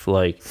observe.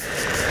 Like,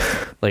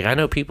 I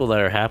know people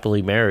that are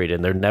happily married,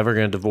 and they're never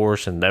going to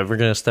divorce and never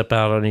going to step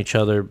out on each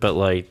other, but,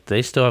 like,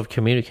 they still have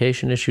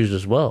communication issues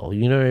as well.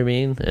 You know what I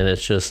mean? And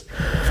it's just...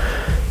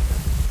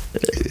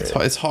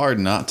 It's hard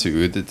not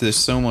to. There's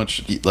so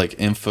much like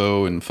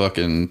info and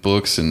fucking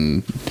books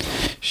and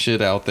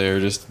shit out there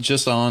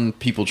just on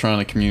people trying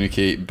to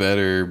communicate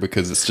better,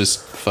 because it's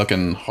just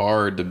fucking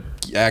hard to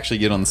actually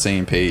get on the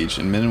same page.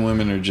 And men and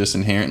women are just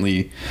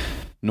inherently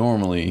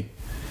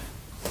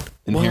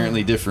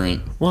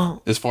different.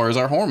 Well, as far as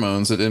our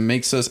hormones, it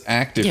makes us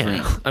act different.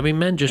 Yeah. I mean,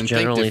 men just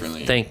generally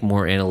think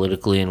more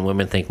analytically, and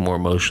women think more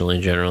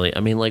emotionally generally. I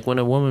mean, like when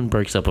a woman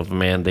breaks up with a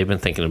man, they've been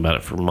thinking about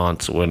it for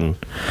months. When,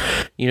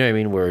 you know what I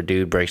mean, where a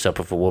dude breaks up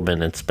with a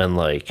woman, it's been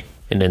like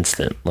an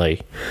instant.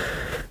 Like,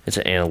 it's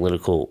an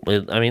analytical.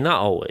 I mean, not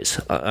always.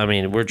 I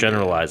mean, we're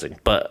generalizing,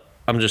 but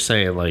I'm just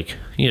saying, like,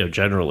 you know,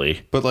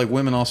 generally. But like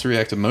women also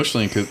react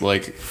emotionally, because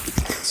like,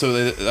 so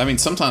they, I mean,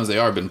 sometimes they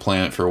are been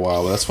planning it for a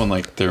while, but that's when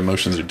like their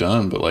emotions are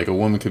done. But like a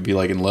woman could be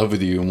like in love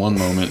with you in one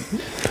moment,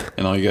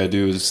 and all you gotta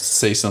do is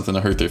say something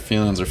to hurt their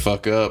feelings or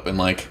fuck up, and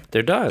like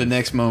they're done. The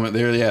next moment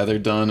they're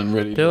done and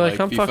ready. They're to like,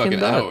 I'm be fucking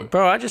done, out.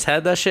 Bro. I just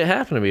had that shit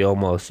happen to me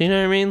almost. You know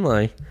what I mean?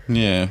 Like,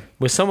 yeah,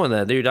 with someone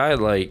that dude I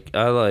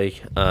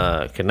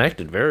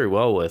connected very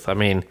well with. I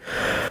mean,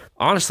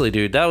 honestly,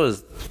 dude, that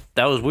was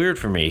weird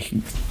for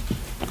me,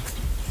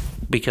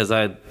 because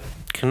I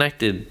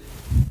connected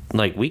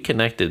like we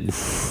connected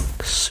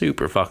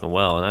super fucking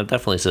well, and I've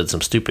definitely said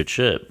some stupid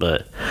shit,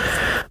 but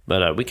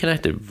we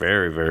connected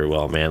very, very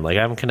well, man. Like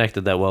I haven't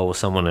connected that well with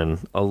someone in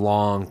a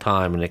long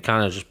time, and it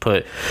kind of just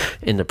put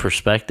into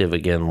perspective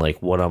again,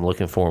 like what I'm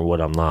looking for and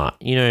what I'm not.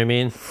 You know what I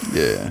mean?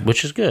 Yeah.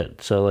 Which is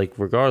good. So like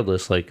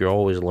regardless, like you're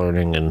always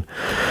learning and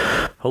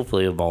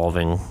hopefully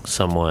evolving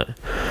somewhat.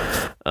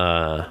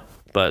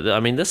 But I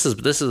mean, this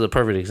is a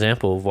perfect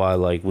example of why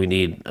like we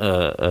need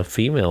a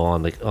female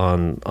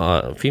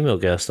female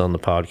guest on the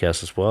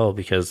podcast as well,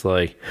 because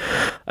like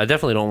I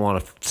definitely don't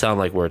want to sound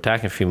like we're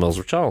attacking females,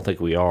 which I don't think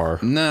we are.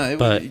 No,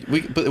 but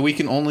we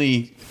can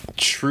only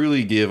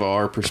truly give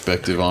our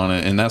perspective on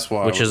it, and that's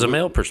why, which is a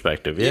male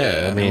perspective.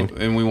 Yeah, I mean,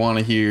 and we want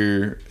to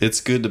hear.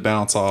 It's good to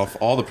bounce off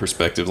all the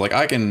perspectives. Like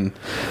I can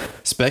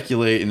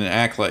speculate and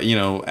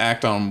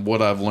act on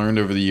what I've learned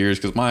over the years,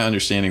 because my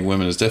understanding of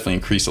women has definitely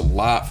increased a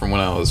lot from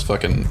when I was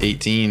fucking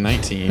 18,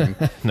 19.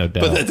 No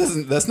doubt. But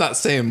that's not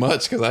saying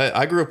much, because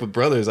I grew up with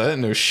brothers. I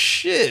didn't know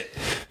shit.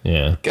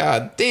 Yeah.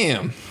 God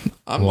damn.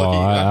 I'm well, lucky.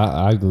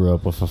 I grew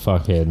up with a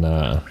fucking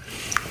a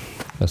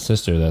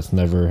sister that's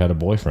never had a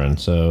boyfriend,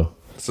 so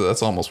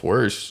that's almost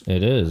worse.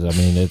 it is. I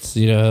mean, it's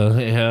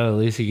at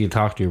least you can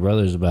talk to your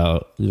brothers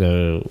about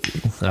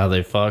how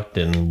they fucked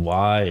and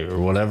why or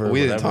whatever.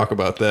 We didn't talk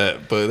about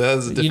that, but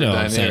that's a different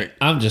dynamic.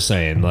 I'm just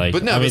saying, like,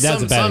 But no, I mean, but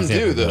that's a bad some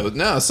example, do though.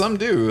 No, some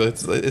do.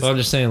 It's I'm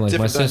just saying, like, my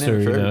different sister,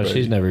 dynamic for everybody.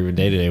 she's never even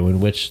dated anyone,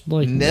 which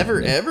like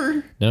Never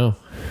ever. No.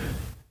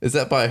 Is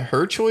that by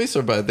her choice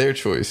or by their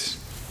choice?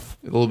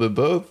 A little bit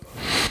both.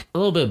 A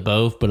little bit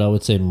both, but I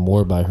would say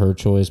more by her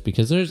choice,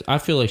 because I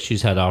feel like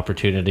she's had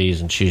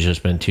opportunities and she's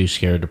just been too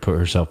scared to put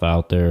herself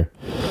out there.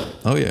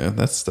 Oh yeah,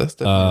 that's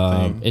definitely a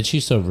thing. And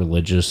she's so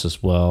religious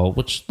as well,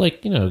 which,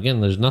 like,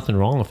 again, there's nothing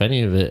wrong with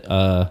any of it.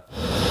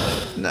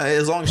 No,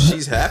 as long as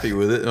she's happy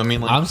with it. I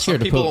mean, like, I'm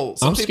scared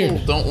some people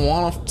don't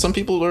want to. Some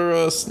people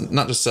are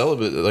not just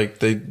celibate, like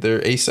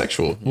they're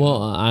asexual.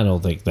 Well, I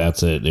don't think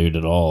that's it, dude,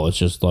 at all. It's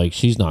just like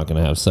she's not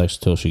going to have sex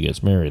until she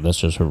gets married. That's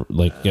just her.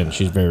 Like, again,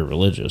 she's very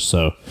religious,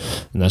 so,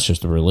 and that's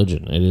just a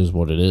religion. It is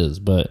what it is.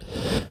 But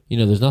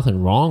there's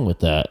nothing wrong with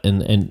that,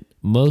 and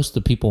most of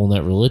the people in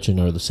that religion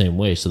are the same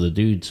way. So the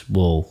dudes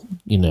will,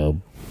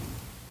 the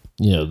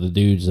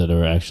dudes that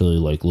are actually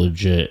like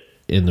legit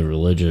in the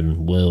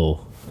religion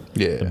will.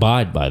 Yeah,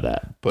 abide by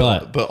that,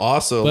 but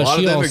also a lot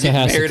of them are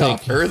getting married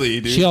off early,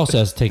 dude. She also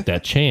has to take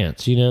that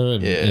chance,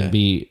 and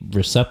be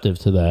receptive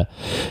to that,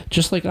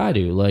 just like I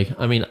do. Like,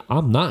 I mean,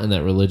 I'm not in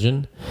that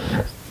religion,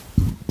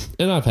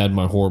 and I've had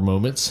my horror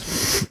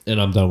moments, and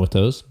I'm done with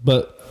those.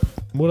 But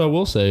what I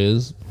will say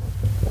is,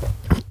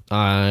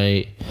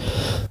 I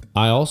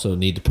also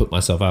need to put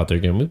myself out there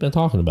again. We've been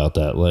talking about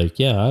that. Like,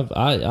 yeah,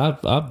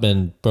 I've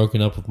been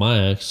broken up with my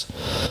ex.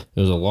 It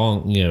was a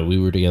long, we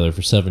were together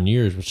for 7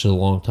 years, which is a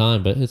long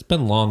time, but it's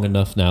been long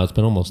enough now. It's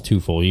been almost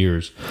 2 full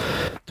years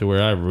to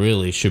where I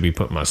really should be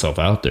putting myself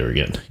out there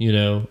again.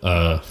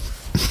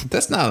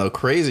 That's not a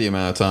crazy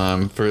amount of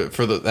time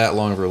for that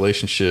long of a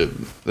relationship.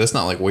 That's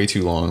not like way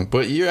too long,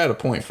 but you're at a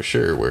point for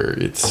sure where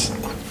it's,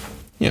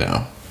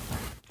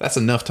 that's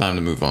enough time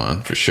to move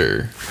on for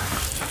sure.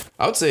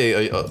 I would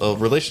say a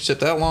relationship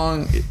that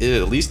long,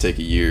 it'd at least take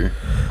a year,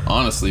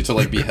 honestly, to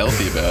like be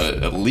healthy about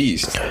it. At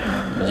least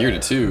a year to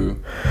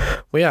 2.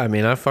 Well, yeah, I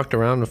mean, I fucked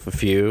around with a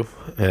few,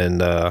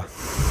 and I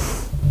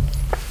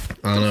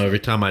don't know. Every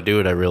time I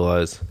do it, I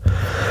realize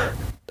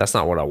that's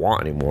not what I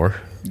want anymore.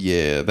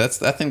 Yeah, I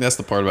think that's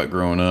the part about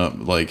growing up.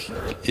 Like,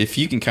 if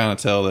you can kind of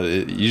tell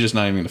that you're just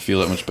not even gonna feel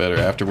that much better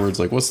afterwards.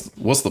 Like, what's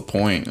the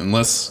point?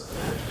 Unless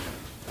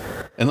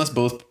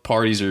both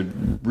parties are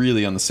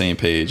really on the same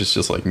page, it's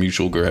just like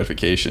mutual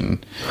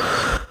gratification.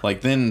 Like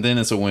then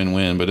it's a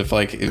win-win. But if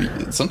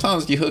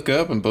sometimes you hook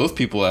up and both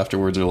people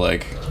afterwards are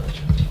like,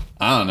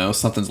 I don't know,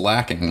 something's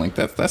lacking. Like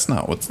that's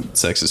not what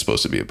sex is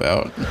supposed to be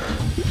about.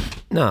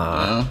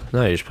 No,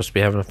 you're supposed to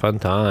be having a fun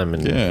time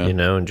and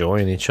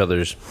enjoying each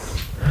other's.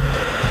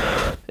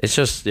 It's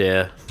just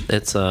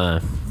it's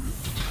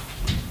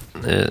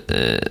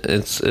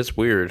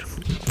weird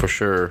for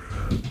sure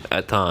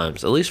at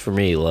times, at least for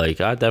me. Like,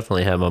 I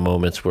definitely had my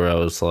moments where I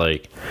was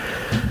like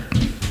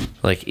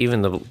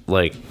even the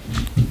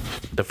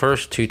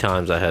first 2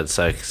 times I had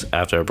sex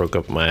after I broke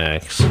up with my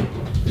ex,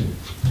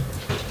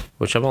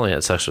 which I've only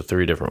had sex with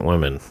 3 different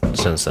women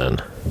since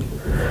then,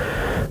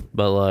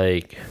 but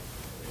like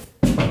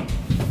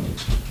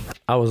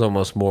I was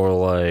almost more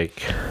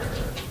like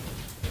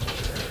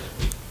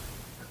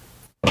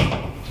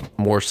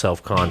more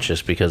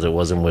self-conscious because it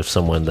wasn't with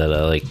someone that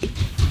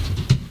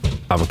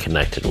I'm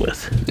connected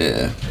with.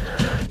 Yeah.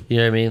 You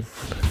know what I mean?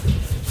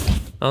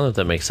 I don't know if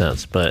that makes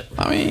sense, but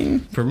I mean,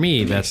 for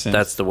me,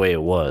 that's the way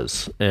it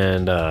was.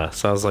 And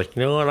so I was like,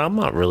 you know what? I'm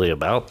not really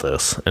about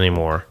this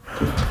anymore.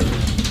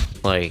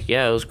 Like,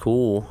 yeah, it was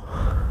cool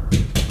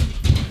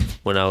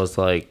when I was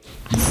like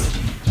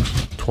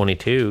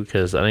 22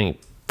 because I didn't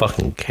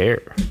fucking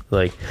care.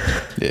 Like,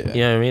 yeah.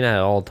 You know what I mean? I had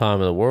all the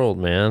time in the world,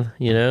 man.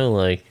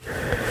 Like,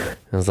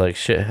 It's like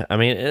shit. I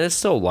mean, it's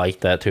still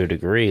like that to a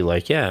degree.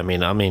 Like, yeah, I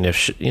mean,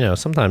 if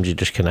sometimes you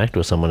just connect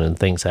with someone and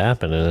things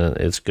happen and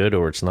it's good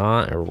or it's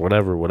not or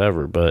whatever.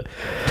 But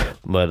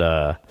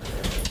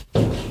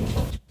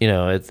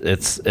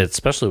it's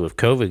especially with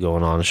COVID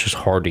going on, it's just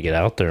hard to get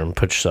out there and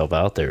put yourself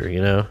out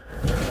there.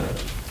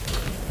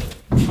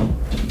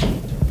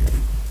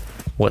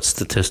 What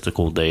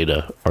statistical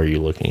data are you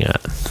looking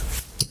at?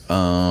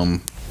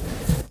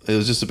 It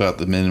was just about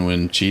the men and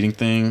women cheating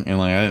thing, and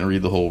like I didn't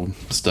read the whole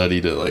study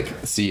to like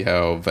see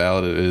how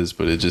valid it is,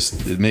 but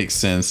it makes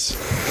sense.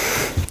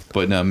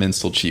 But now men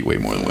still cheat way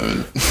more than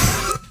women.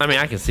 I mean,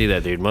 I can see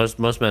that, dude. Most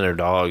men are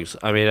dogs.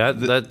 I mean,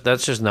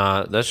 that's just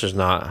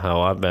not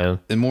how I've been.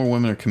 And more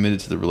women are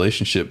committed to the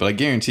relationship, but I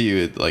guarantee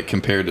you, like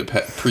compared to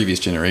previous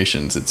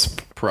generations, it's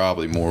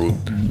probably more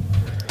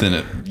than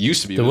it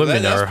used to be. The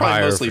women that's are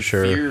higher mostly for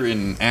sure. Fear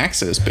and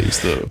access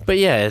based, though. But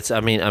yeah, it's.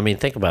 I mean,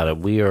 think about it.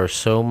 We are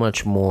so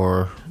much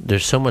more.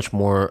 There's so much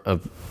more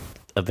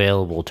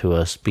available to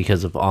us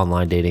because of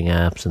online dating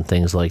apps and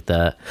things like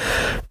that.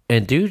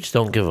 And dudes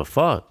don't give a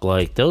fuck.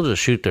 Like, they'll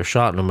just shoot their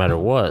shot no matter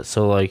what.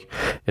 So, like,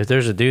 if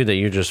there's a dude that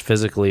you're just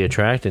physically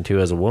attracted to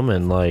as a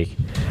woman, like,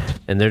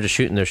 and they're just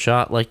shooting their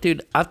shot, like,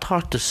 dude, I've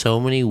talked to so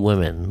many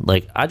women.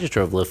 Like, I just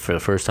drove Lyft for the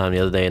first time the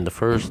other day, and the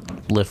first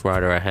Lyft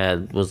rider I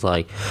had was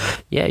like,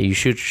 yeah, you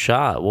shoot your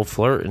shot, we'll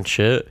flirt and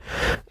shit,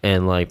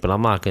 and like, but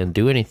I'm not gonna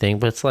do anything.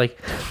 But it's like,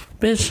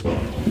 bitch,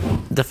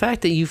 the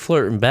fact that you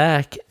flirting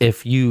back,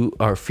 if you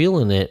are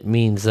feeling it,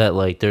 means that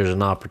like there's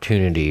an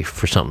opportunity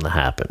for something to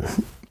happen.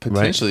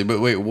 Potentially, right?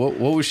 But wait, what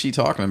was she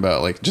talking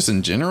about? Like, just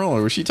in general,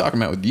 or was she talking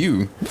about with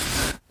you?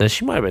 Now,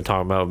 she might have been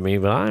talking about me,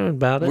 but I ain't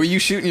about it. Were you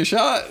shooting your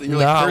shot? You're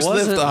no, like, first I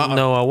wasn't. lift,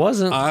 No, I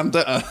wasn't.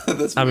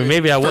 That's I mean,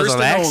 maybe I was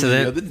on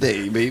accident. The other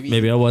day, baby.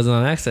 Maybe I wasn't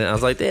on accident. I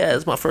was like, yeah,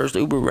 it's my first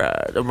Uber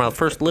ride, or my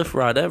first Lyft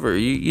ride ever.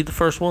 You the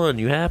first one.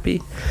 You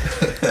happy?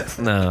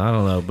 No, I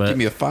don't know. But give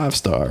me a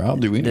 5-star. I'll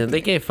do anything. Yeah,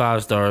 they gave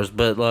 5 stars,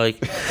 but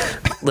like,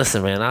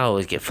 listen, man, I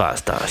always get 5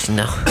 stars,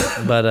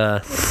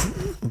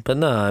 But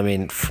no, I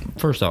mean,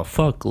 first off,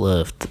 fuck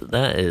Lyft.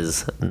 That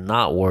is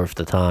not worth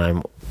the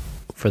time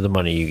for the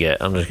money you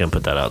get. I'm just gonna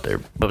put that out there.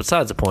 But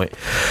besides the point,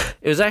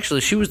 it was actually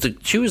she was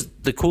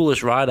the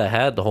coolest ride I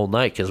had the whole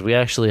night, because we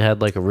actually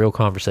had like a real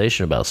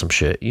conversation about some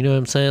shit. You know what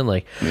I'm saying?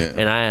 Like, yeah.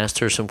 And I asked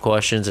her some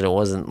questions, and it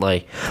wasn't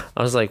like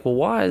I was like, well,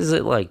 why is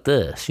it like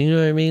this? You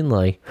know what I mean?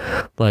 Like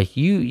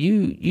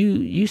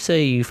you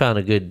say you found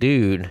a good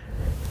dude,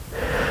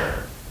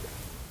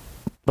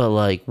 but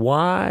like,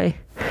 why?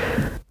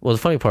 Well,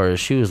 the funny part is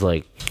she was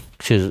like,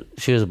 she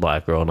was a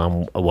black girl and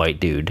I'm a white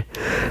dude,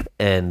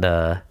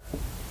 and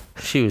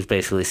she was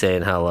basically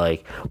saying how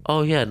like,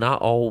 oh yeah,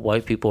 not all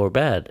white people are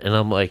bad, and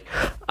I'm like,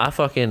 I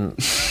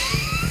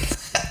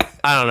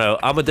don't know.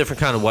 I'm a different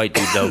kind of white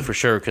dude though, for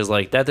sure, because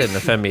like that didn't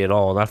offend me at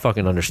all, and I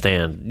fucking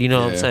understand. You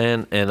know what I'm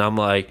saying? And I'm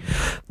like,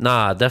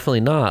 nah,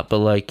 definitely not. But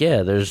like,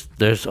 yeah, there's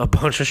a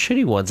bunch of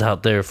shitty ones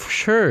out there for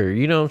sure.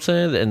 You know what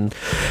I'm saying?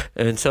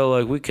 And so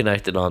like we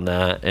connected on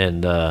that,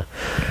 and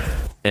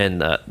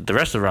the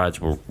rest of the rides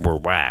were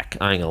whack.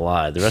 I ain't gonna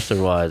lie. The rest of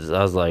the rides,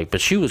 I was like,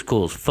 but she was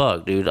cool as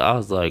fuck, dude. I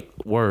was like,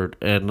 word.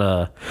 And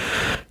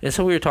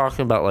so we were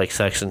talking about like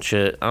sex and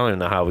shit. I don't even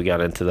know how we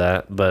got into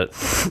that, but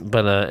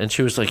and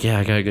she was like, yeah,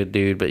 I got a good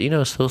dude, but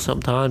still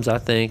sometimes I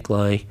think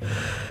like,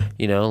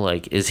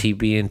 like, is he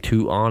being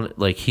too honest?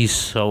 Like, he's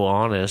so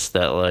honest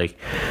that like,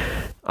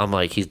 I'm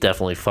like, he's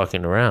definitely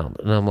fucking around.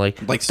 And I'm like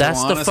so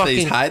that's the fucking,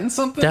 he's hiding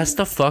something? That's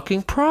the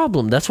fucking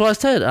problem. That's what I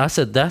said. I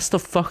said, that's the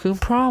fucking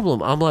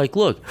problem. I'm like,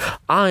 look,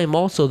 I'm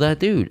also that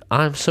dude.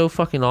 I'm so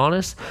fucking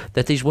honest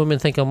that these women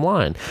think I'm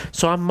lying.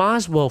 So I might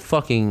as well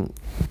fucking,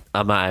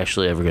 I'm not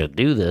actually ever going to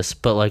do this,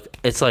 but like,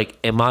 it's like,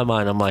 in my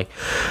mind, I'm like,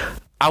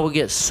 I would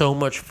get so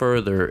much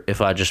further if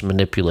I just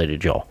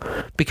manipulated y'all,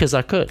 because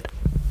I could.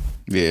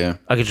 Yeah.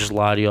 I could just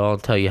lie to y'all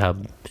and tell you how,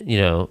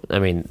 I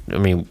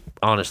mean,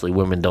 honestly,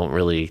 women don't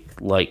really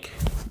like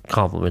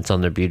compliments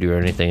on their beauty or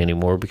anything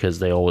anymore, because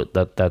they always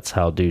that's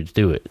how dudes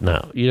do it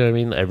now. You know what I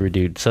mean? Every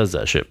dude says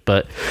that shit.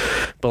 But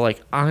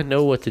like, I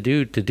know what to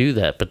do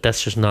that, but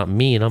that's just not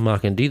me, and I'm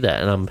not gonna do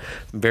that. And I'm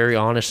very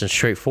honest and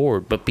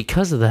straightforward. But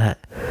because of that,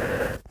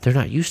 they're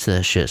not used to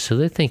that shit, so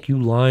they think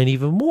you lying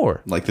even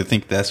more. Like, they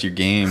think that's your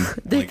game.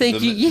 They like think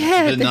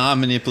the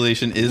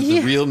non-manipulation is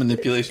the real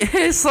manipulation.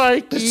 It's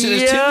like, there's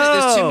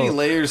too many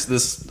layers to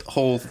this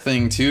whole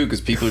thing too, because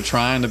people are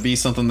trying to be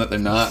something that they're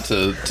not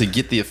to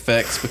get the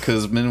effects,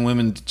 because men and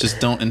women just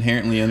don't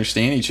inherently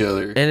understand each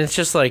other. And it's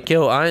just like,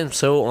 yo, I am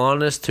so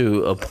honest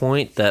to a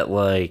point that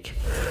like,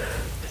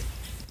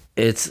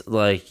 it's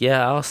like,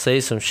 yeah, I'll say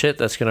some shit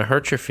that's gonna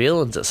hurt your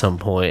feelings at some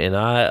point, and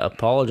I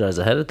apologize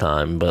ahead of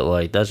time, but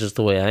like, that's just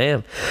the way I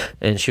am.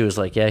 And she was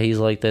like, yeah, he's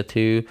like that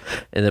too.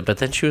 And then, but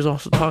then she was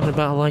also talking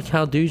about like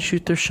how dudes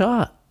shoot their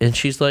shot, and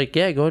she's like,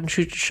 yeah, go ahead and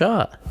shoot your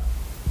shot.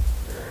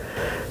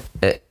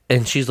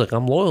 And she's like,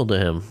 I'm loyal to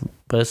him.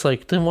 But it's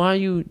like, then why are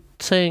you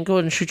saying go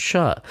ahead and shoot your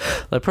shot?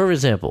 Like, perfect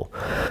example.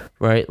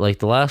 right? Like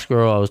the last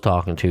girl I was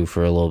talking to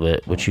for a little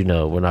bit, which we're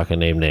not gonna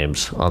name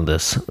names on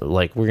this.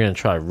 Like we're gonna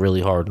try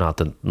really hard not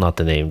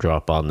to name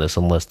drop on this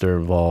unless they're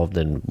involved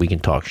and we can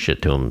talk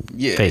shit to them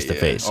face to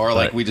face. Or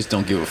like we just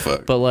don't give a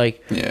fuck. But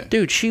like,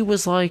 dude, she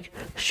was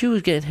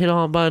getting hit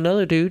on by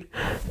another dude,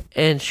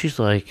 and she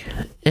tried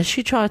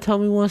to tell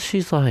me once,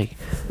 she's like,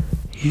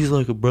 he's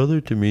like a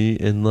brother to me,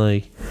 and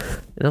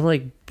I'm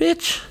like,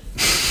 bitch.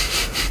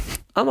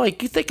 I'm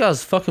like, you think I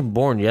was fucking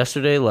born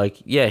yesterday?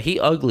 Like, yeah, he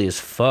ugly as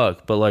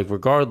fuck, but like,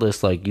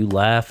 regardless, like, you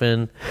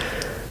laughing,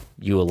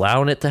 you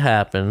allowing it to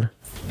happen.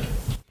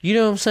 You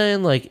know what I'm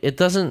saying? Like, it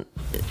doesn't,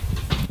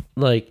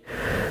 like,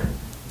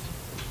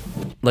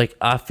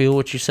 I feel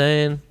what you're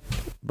saying,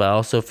 but I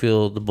also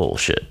feel the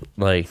bullshit.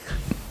 Like,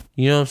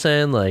 you know what I'm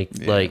saying?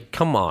 Like,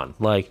 come on.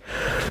 Like,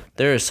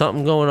 there is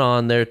something going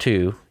on there,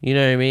 too. You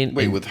know what I mean?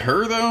 Wait, with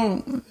her,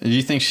 though? Do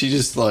you think she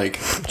just, like...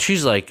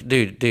 She's like,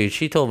 dude,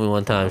 she told me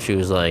one time, she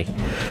was like,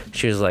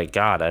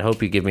 God, I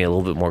hope you give me a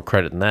little bit more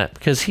credit than that.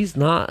 Because he's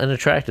not an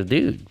attractive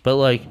dude. But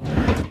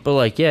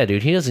yeah,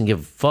 dude, he doesn't give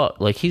a fuck.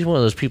 Like, he's one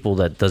of those people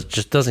that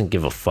just doesn't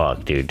give a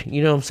fuck, dude.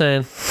 You know what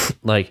I'm saying?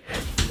 Like,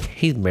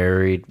 he's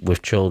married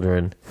with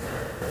children.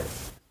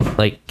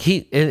 Like,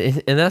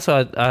 and that's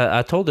why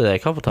I told her that a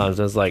couple times.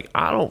 I was like,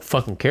 I don't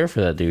fucking care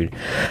for that dude.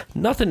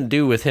 Nothing to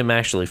do with him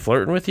actually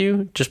flirting with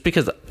you, just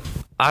because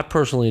I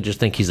personally just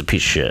think he's a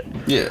piece of shit.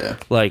 Yeah.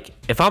 Like,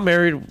 if I'm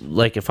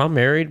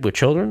married with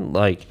children,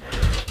 like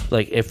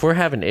if we're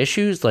having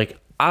issues, like,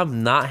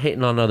 I'm not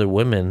hitting on other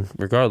women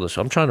regardless.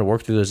 I'm trying to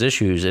work through those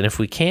issues, and if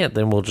we can't,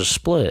 then we'll just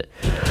split.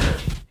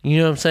 You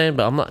know what I'm saying?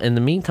 But I'm not, in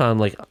the meantime,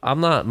 like,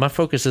 my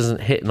focus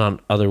isn't hitting on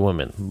other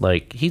women.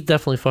 Like, he's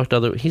definitely fucked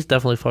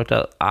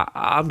up.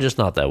 I'm just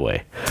not that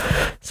way.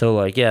 So,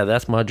 like, yeah,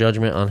 that's my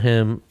judgment on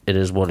him. It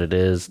is what it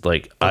is.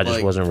 Like, I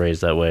just wasn't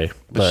raised that way.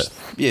 But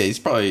yeah, he's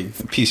probably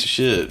a piece of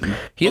shit.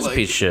 He is a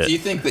piece of shit. Do you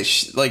think that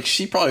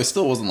she probably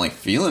still wasn't like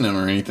feeling him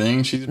or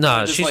anything? She's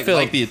just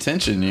like the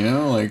attention, you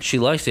know? Like, she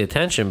likes the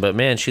attention, but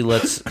man, she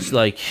lets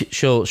like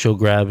he'll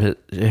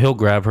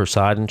grab her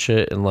side and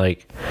shit, and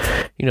like,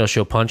 you know,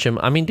 she'll punch him.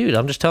 I mean, dude,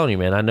 I'm just telling you,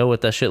 man, I know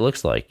what that shit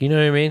looks like. You know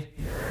what I mean?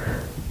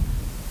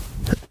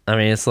 I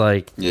mean, it's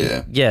like,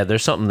 yeah,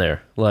 there's something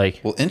there.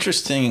 Like, well,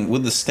 interesting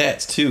with the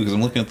stats too, because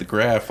I'm looking at the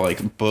graph.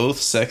 Like, both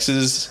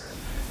sexes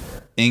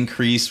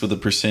increase with the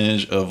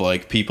percentage of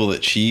like people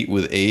that cheat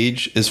with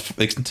age is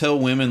until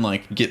women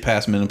like get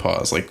past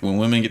menopause. Like, when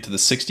women get to the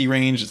 60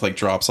 range, it's like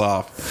drops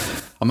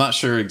off. I'm not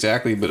sure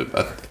exactly, but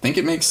I think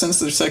it makes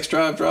sense their sex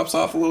drive drops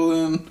off a little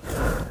then.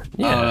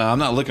 Yeah. I don't know. I'm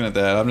not looking at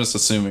that. I'm just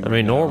assuming. I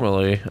mean,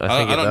 normally,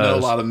 I don't know a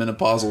lot of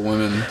menopausal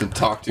women to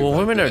talk to. Well,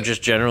 women are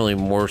just generally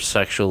more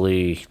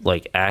sexually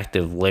like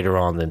active later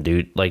on than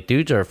dudes. Like,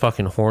 dudes are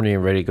fucking horny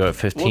and ready to go at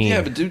 15. Well,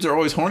 yeah, but dudes are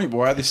always horny. But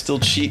why are they still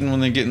cheating when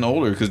they're getting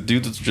older? Because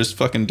dudes are just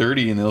fucking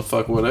dirty and they'll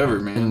fuck whatever,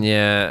 man.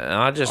 Yeah,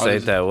 I just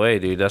ain't that way,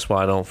 dude. That's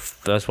why I don't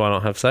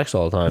have sex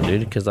all the time,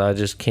 dude. Because I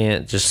just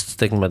can't just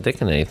stick my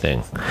dick in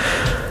anything.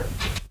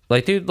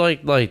 Like, dude,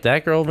 like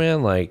that girl,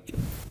 man, like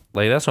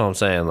that's what I'm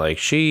saying. Like,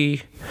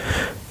 she,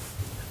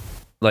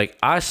 like,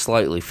 I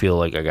slightly feel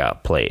like I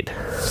got played,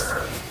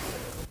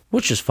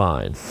 which is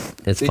fine.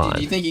 It's fine.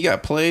 Do you think you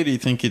got played? Or do you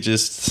think it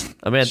just?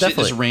 I mean, shit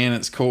just ran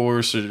its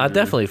course. I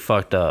definitely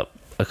fucked up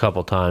a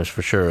couple times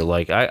for sure.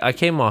 Like, I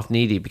came off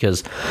needy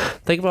because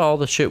think about all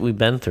the shit we've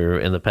been through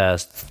in the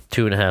past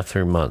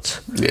 2.5-3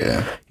 months.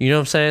 Yeah. You know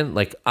what I'm saying?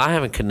 Like, I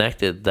haven't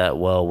connected that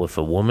well with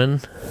a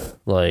woman.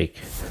 Like,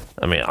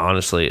 I mean,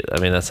 honestly, I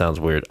mean, that sounds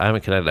weird. I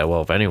haven't connected that well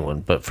with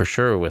anyone, but for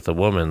sure with a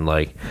woman,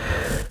 like,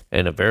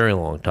 in a very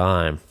long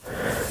time.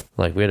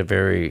 Like, we had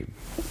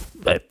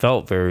I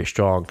felt very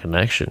strong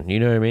connection. You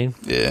know what I mean?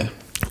 Yeah.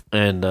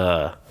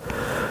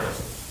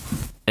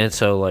 And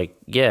so, like,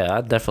 yeah,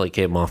 I definitely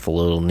came off a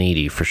little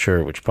needy for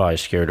sure, which probably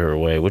scared her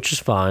away, which is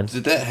fine.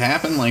 Did that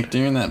happen, like,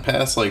 during that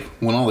past, like,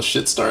 when all the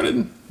shit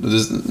started?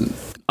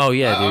 Oh,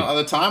 yeah,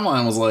 dude. The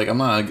timeline was, like, I'm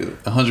not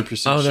 100%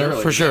 sure. Oh, no,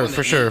 like,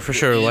 for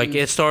sure. Like,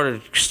 it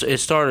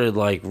started,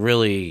 like,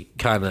 really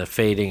kind of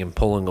fading and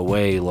pulling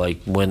away,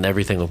 like, when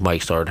everything with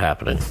Mike started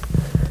happening.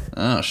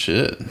 Oh,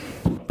 shit.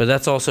 But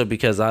that's also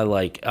because I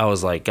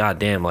was like, God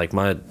damn, like,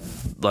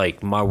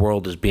 my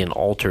world is being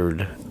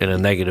altered in a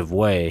negative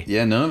way.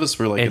 Yeah, none of us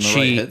were like in the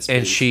right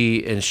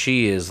headspace. And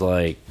she is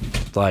like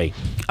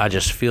I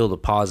just feel the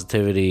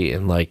positivity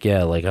and like,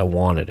 yeah, like I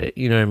wanted it.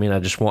 You know what I mean? I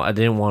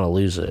didn't want to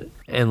lose it.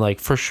 And like,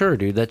 for sure,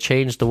 dude, that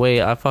changed the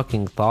way I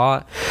fucking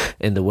thought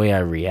and the way I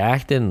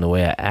reacted and the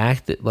way I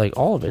acted, like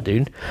all of it,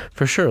 dude,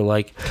 for sure.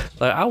 Like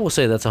I will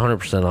say that's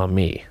 100% on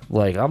me.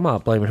 Like, I'm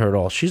not blaming her at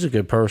all. She's a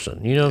good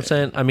person. You know what I'm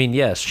saying? I mean,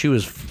 yes, she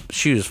was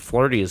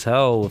flirty as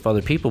hell with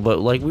other people, but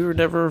like we were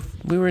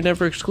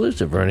never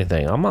exclusive or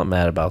anything. I'm not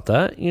mad about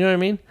that. You know what I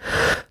mean?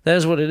 That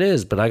is what it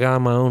is. But I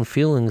got my own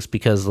feelings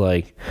because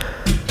like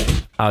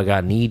I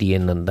got needy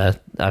and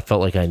that I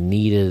felt like I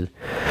needed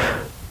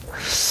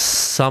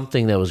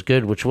something that was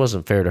good, which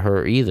wasn't fair to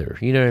her either.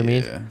 You know what I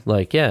mean?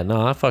 Like, yeah,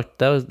 no, I fucked.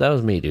 That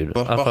was me, dude.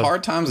 But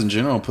hard times in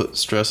general put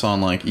stress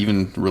on like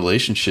even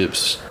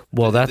relationships.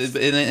 Well, that's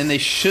and they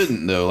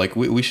shouldn't though. Like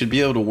we should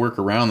be able to work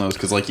around those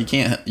because like you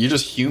can't. You're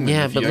just human.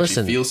 Yeah, if but you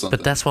listen, feel something.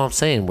 but that's what I'm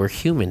saying. We're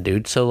human,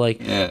 dude. So like,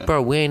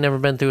 bro, we ain't never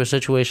been through a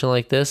situation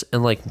like this,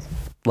 and like,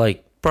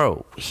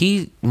 bro,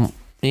 he,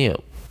 you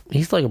know,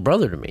 he's like a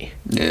brother to me.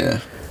 Yeah.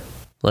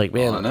 Like,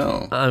 man, I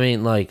know. I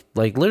mean, like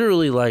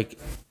literally, like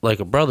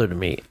a brother to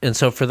me. And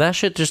so for that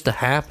shit just to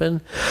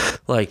happen,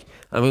 like,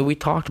 I mean, we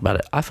talked about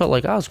it. I felt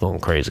like I was going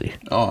crazy.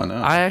 Oh, I know.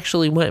 I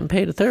actually went and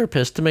paid a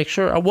therapist to make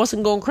sure I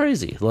wasn't going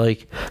crazy.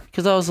 Like,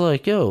 because I was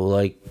like, yo,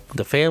 like,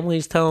 the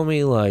family's telling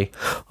me, like,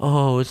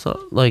 oh, it's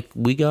not, like,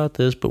 we got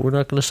this, but we're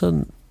not going to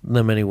send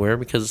them anywhere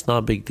because it's not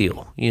a big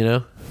deal, you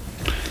know?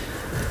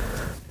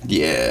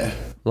 Yeah.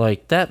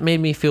 Like, that made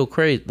me feel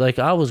crazy. Like,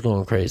 I was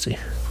going crazy.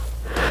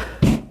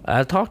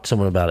 I talked to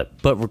someone about it.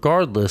 But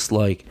regardless,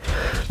 like,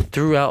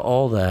 throughout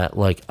all that,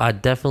 like, I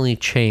definitely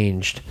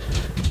changed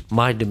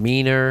my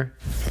demeanor,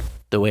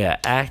 the way I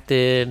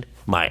acted,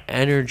 my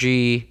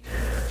energy.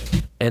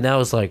 And that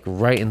was, like,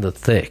 right in the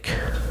thick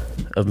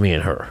of me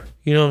and her.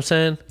 You know what I'm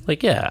saying?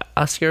 Like, yeah,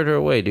 I scared her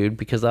away, dude,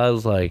 because I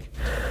was like,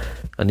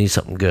 I need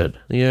something good.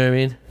 You know what I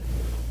mean?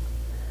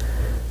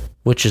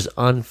 Which is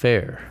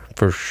unfair.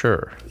 For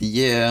sure.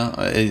 Yeah,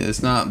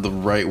 it's not the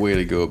right way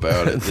to go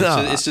about it.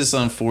 It's just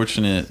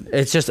unfortunate.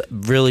 It's just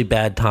really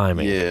bad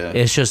timing. Yeah.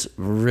 It's just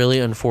really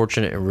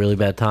unfortunate and really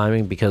bad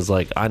timing because,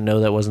 like, I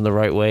know that wasn't the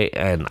right way,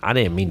 and I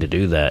didn't mean to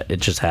do that.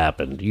 It just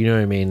happened. You know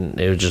what I mean?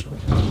 It was just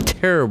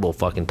terrible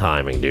fucking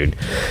timing, dude.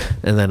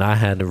 And then I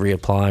had to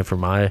reapply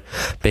for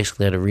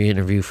basically had to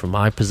re-interview for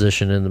my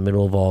position in the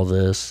middle of all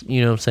this.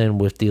 You know what I'm saying?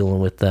 With dealing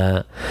with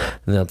that.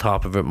 And then on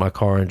top of it, my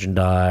car engine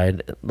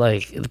died.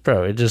 Like,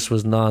 bro, it just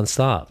was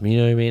nonstop. You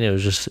know what I mean? It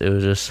was just.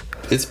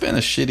 It's been a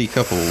shitty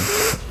couple,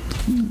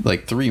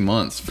 like 3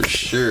 months for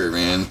sure,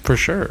 man. For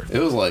sure. It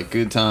was like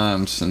good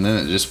times, and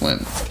then it just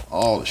went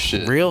all the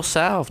shit. Real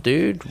south,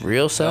 dude.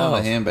 Real south.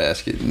 On the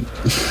handbasket.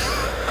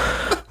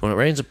 When it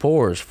rains, it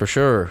pours, for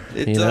sure.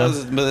 It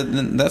does,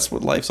 but that's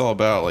what life's all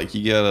about. Like,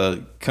 you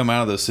gotta come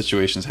out of those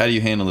situations. How do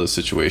you handle those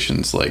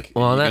situations? Like,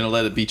 are you gonna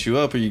let it beat you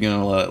up, or are you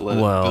gonna let it build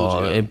you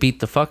up? It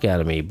beat the fuck out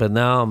of me, but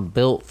now I'm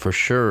built for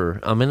sure.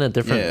 I'm in a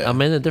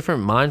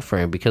different mind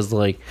frame because,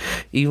 like,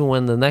 even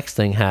when the next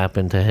thing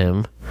happened to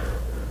him,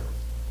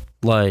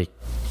 like,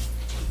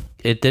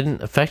 it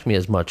didn't affect me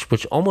as much,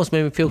 which almost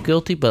made me feel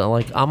guilty. But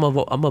like, I'm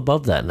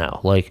above that now.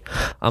 Like,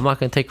 I'm not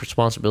gonna take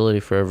responsibility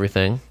for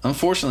everything.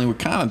 Unfortunately, we're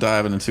kind of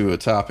diving into a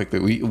topic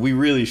that we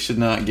really should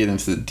not get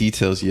into the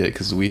details yet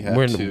because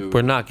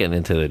we're not getting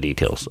into the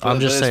details. I'm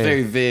just saying it's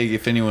very vague.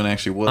 If anyone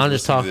actually was,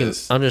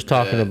 I'm just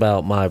talking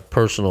about my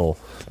personal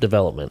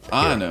development.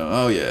 I know.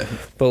 Oh yeah.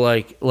 But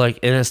like,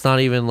 and it's not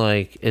even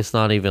like.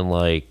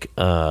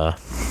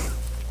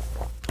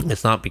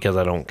 It's not because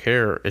I don't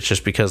care. It's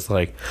just because,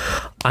 like,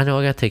 I know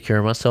I got to take care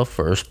of myself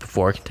first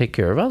before I can take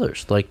care of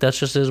others. Like, that's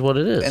just is what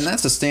it is. And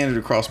that's a standard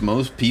across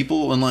most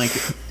people. And, like,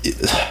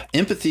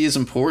 empathy is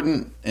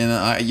important. And,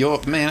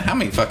 man, how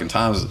many fucking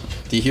times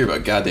do you hear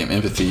about goddamn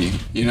empathy?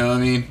 You know what I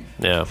mean?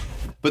 Yeah.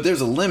 But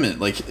there's a limit.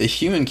 Like, a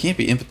human can't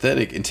be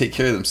empathetic and take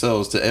care of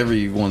themselves to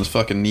everyone's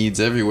fucking needs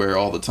everywhere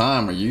all the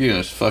time, or you're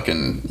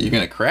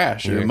gonna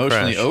crash or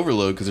emotionally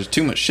overload because there's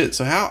too much shit.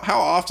 So how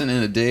often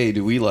in a day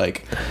do we,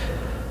 like,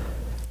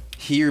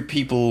 hear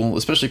people,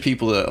 especially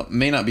people that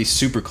may not be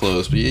super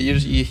close, but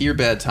you hear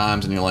bad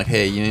times and you're like,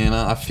 hey, you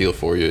know, I feel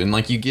for you, and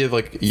like you give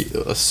like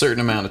a certain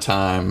amount of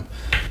time.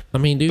 I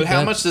mean, dude, but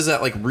how much does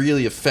that like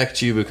really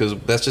affect you? Because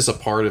that's just a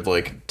part of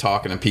like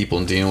talking to people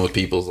and dealing with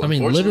people. Like, I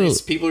mean, literally,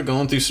 people are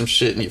going through some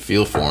shit and you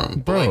feel for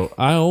them, bro. Like,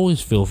 I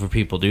always feel for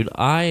people, dude.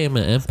 I am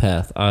an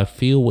empath. I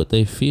feel what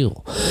they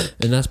feel,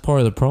 and that's part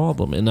of the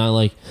problem. And I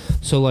like,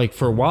 so like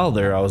for a while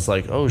there, I was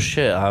like, oh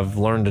shit, I've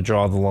learned to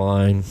draw the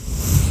line.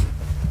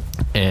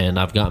 And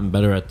I've gotten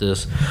better at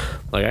this.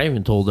 Like, I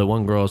even told that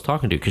one girl I was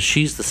talking to, because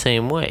she's the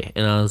same way.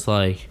 And I was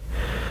like,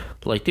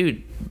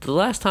 dude, the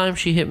last time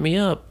she hit me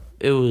up,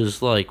 it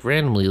was like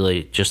randomly,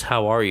 like, just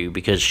how are you?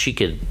 Because she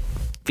could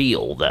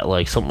feel that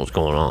like something was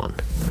going on.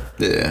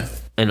 Yeah.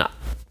 And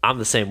I'm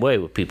the same way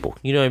with people.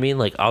 You know what I mean?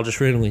 Like, I'll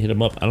just randomly hit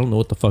them up. I don't know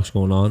what the fuck's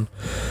going on,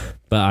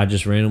 but I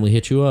just randomly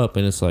hit you up,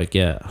 and it's like,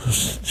 yeah,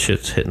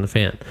 shit's hitting the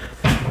fan.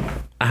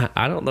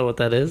 I don't know what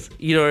that is.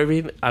 You know what I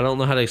mean? I don't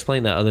know how to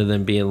explain that other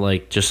than being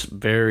like just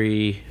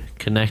very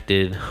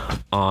connected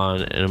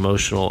on an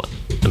emotional,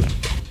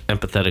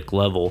 empathetic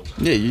level.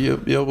 Yeah, you'll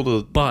be able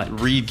to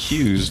read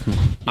cues.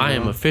 I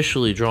am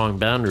officially drawing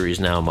boundaries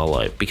now in my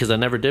life because I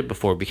never did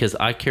before, because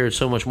I cared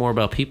so much more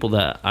about people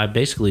that I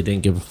basically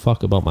didn't give a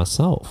fuck about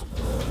myself.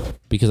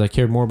 Because I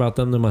cared more about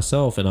them than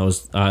myself, and I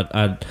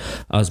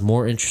was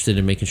more interested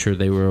in making sure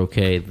they were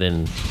okay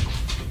than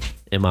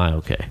am I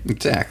okay?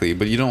 Exactly,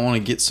 but you don't want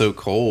to get so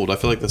cold. I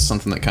feel like that's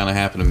something that kind of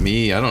happened to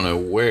me. I don't know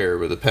where,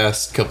 but the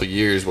past couple of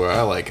years where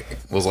I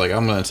was like,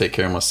 I'm going to take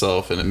care of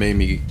myself, and it made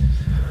me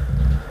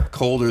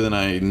colder than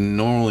I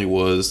normally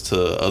was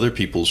to other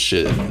people's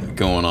shit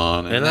going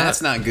on, and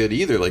that's not good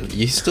either. Like,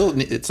 you still,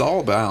 it's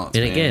all balance.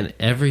 And again,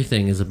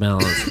 everything is a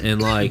balance. And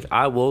like,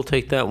 I will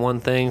take that one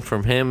thing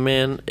from him,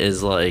 man,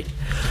 is like,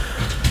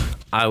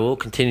 I will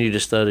continue to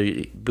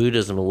study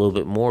Buddhism a little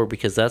bit more,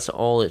 because that's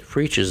all it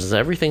preaches, is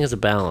everything is a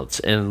balance.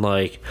 And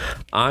like,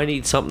 I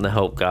need something to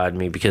help guide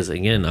me, because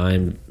again,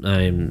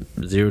 I'm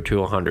 0 to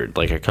 100.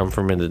 Like, I come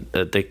from an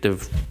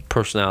addictive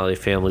personality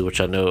family,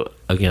 which I know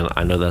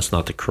that's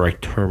not the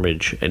correct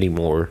termage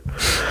anymore,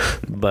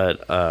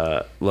 but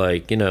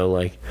like, you know,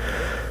 like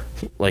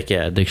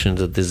yeah,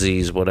 addiction's a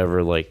disease,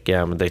 whatever. Like,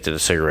 yeah, I'm addicted to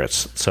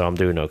cigarettes, so I'm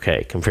doing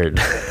okay compared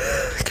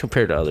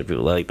to other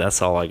people. Like,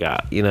 that's all I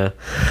got, you know.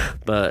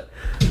 But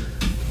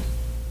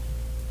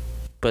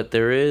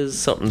there is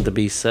something to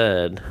be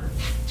said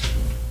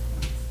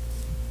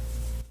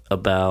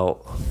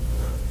about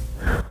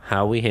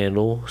how we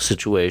handle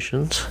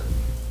situations,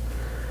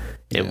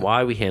 and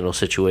why we handle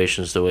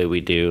situations the way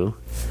we do,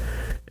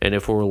 and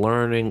if we're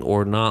learning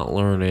or not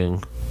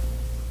learning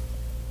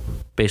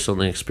based on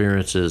the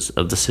experiences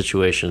of the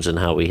situations and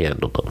how we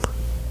handled them.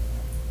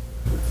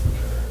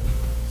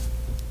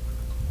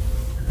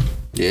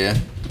 Yeah.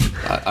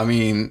 I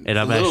mean, and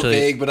I'm a little actually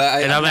vague, but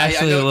I'm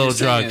actually a little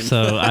drunk, saying.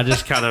 so I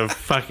just kind of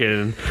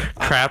fucking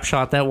crap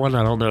shot that one.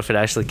 I don't know if it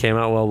actually came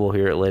out well. We'll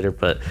hear it later,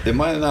 but it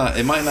might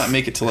not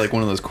make it to like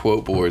one of those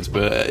quote boards,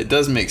 but it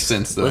does make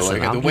sense though. Listen,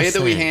 like, the way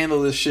that we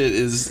handle this shit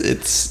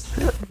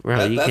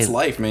that's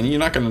life, man. You're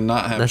not gonna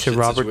not have. That's a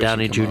Robert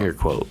Downey Jr.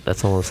 quote.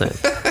 That's all I'm saying.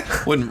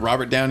 When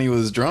Robert Downey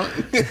was drunk,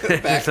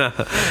 back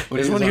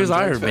when he was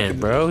Iron Man,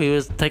 bro. He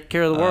was take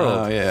care of the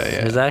world. Oh yeah.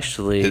 It was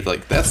actually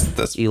like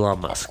that's Elon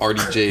Musk.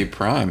 RDJ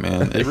Prime, man.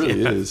 It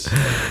really is.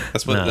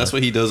 That's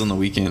what he does on the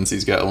weekends.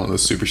 He's got one of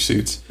those super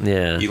suits.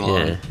 Yeah,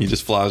 Elon. Yeah. He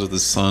just flies with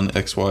his son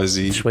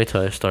XYZ. Just wait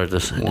till I start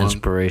this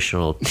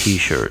inspirational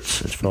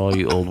T-shirts. It's for all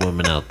you old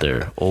women out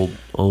there.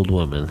 Old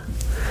women,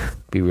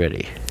 be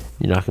ready.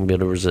 You're not gonna be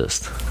able to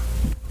resist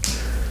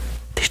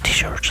these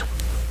T-shirts.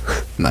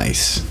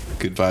 Nice.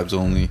 Good vibes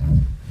only.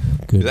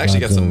 Good. It's actually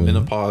got some only.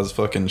 menopause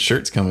fucking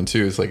shirts coming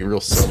too. It's like real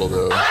subtle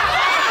though.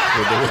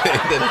 With the way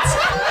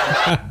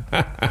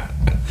that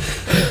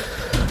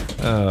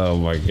Oh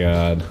my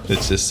god!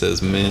 it just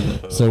says men.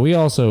 So we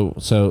also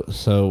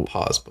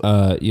Pause.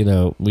 you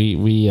know,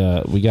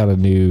 we got a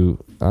new.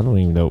 I don't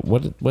even know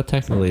what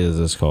technically is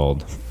this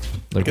called.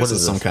 Like, I guess what it's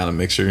is some this? kind of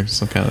mixer,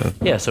 some kind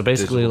of So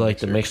basically, like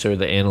mixer. the mixer,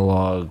 the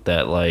analog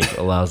that like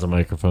allows the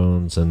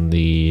microphones and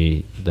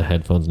the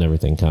headphones and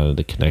everything kind of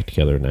to connect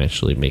together and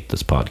actually make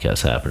this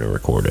podcast happen and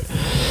record it.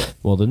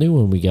 Well, the new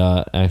one we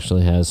got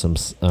actually has some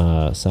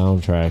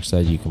soundtracks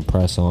that you can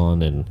press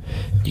on, and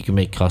you can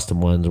make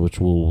custom ones, which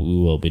we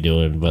will be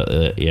doing. But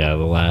the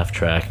laugh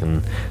track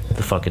and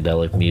the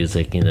funkadelic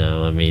music, you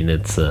know, I mean,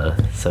 it's so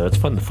it's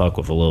fun to fuck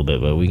with a little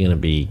bit. But we're gonna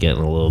be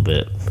getting a little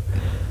bit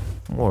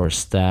more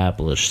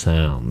established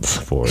sounds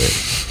for it.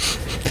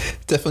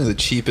 Definitely the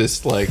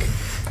cheapest, like,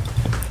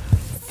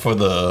 for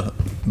the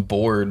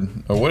board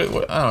or what I don't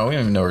know. We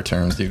don't even know our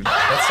terms, dude.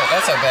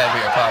 That's how bad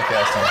we are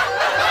podcasting.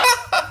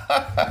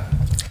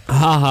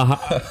 Ha ha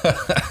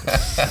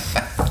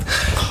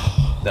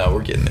ha! No,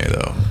 we're getting there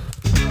though.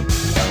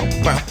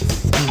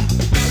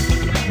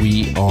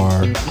 We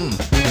are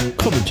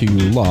coming to you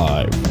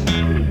live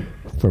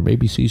from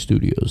ABC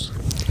Studios.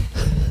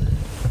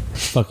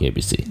 Fuck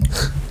ABC.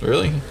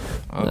 Really?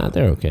 Nah,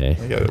 they're okay.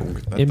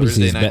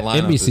 NBC's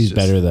NBC's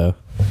better though.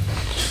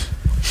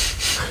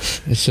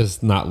 It's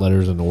just not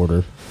letters in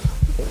order.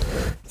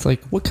 It's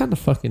like, what kind of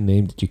fucking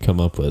name did you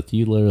come up with?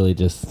 You literally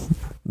just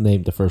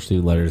named the first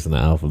 2 letters in the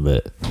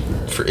alphabet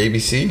For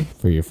ABC?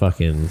 for your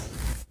fucking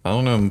I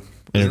don't know.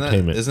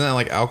 entertainment. Isn't that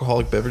like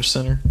Alcoholic Beverage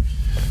Center?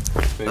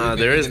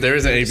 There is an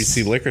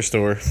ABC liquor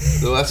store.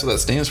 So that's what that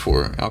stands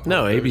for.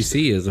 No,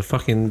 ABC is a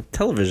fucking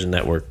television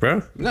network,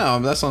 bro. No,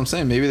 that's what I'm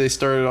saying. Maybe they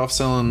started off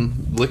selling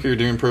liquor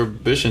during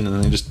Prohibition, and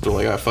then they just were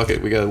like, "Ah, fuck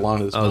it, we got to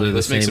launch this. Oh,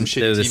 Let's make some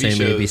shitty they're the TV same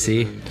shows."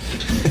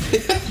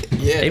 ABC.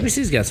 Yeah,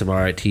 ABC's got some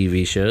alright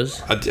TV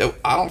shows. I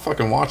don't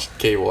fucking watch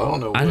cable. I don't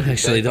know. I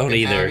actually don't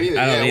either. I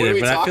don't either,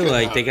 but I feel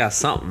like about? they got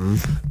something.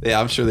 Yeah,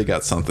 I'm sure they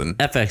got something.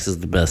 FX is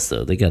the best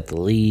though. They got the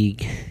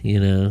League,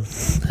 you know.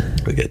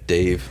 They got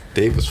Dave.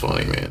 Dave was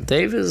funny, man.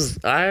 Dave is.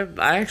 I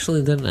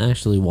actually didn't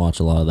actually watch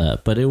a lot of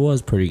that, but it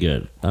was pretty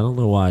good. I don't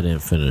know why I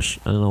didn't finish.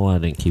 I don't know why I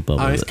didn't keep up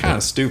with It's it. kind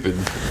of stupid.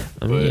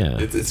 I mean,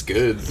 but yeah. it's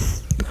good.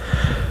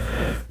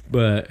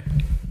 But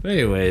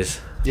anyways,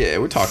 Yeah,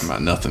 we're talking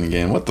about nothing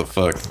again. What the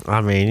fuck?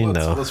 I mean,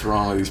 What's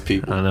wrong with these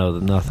people? I know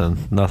nothing.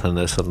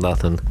 This of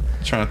nothing.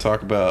 Trying to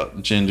talk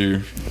about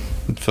gender,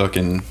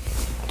 fucking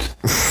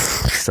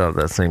Stop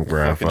that thing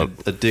graph up.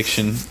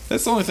 addiction.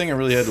 That's the only thing I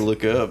really had to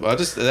look up.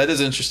 That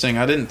is interesting.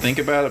 I didn't think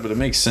about it, but it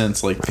makes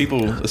sense. Like,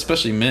 people,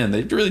 especially men,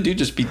 they really do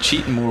just be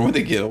cheating more when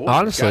they get old.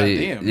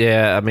 Honestly, goddamn.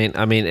 yeah. I mean,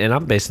 and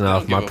I'm basing it I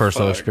off don't my give a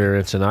personal fuck.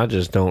 experience, and I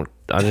just don't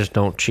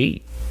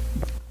cheat.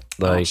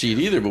 I don't Like, cheat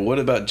either, but what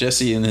about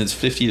Jesse in his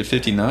 50 to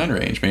 59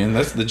 range, man?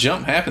 That's the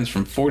jump happens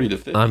from 40 to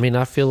 50. I mean,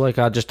 I feel like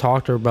I just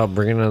talked to her about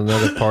bringing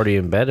another party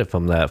in bed if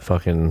I'm that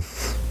fucking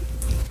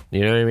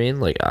You know what I mean?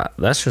 Like,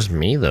 that's just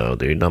me, though,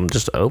 dude. I'm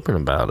just open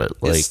about it.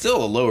 Like, it's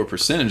still a lower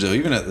percentage, though.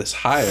 Even at this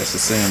highest,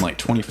 it's saying like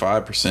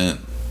 25%.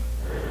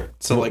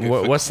 So, like,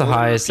 what's the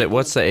highest?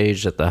 What's the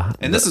age that the?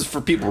 And this is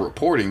for people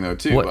reporting, though,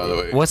 too. By the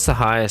way, what's the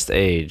highest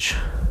age?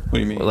 What do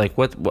you mean? Like,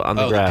 what on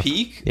the graph? The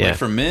peak? Yeah. Like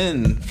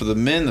for the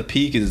men, the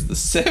peak is the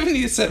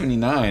 70 to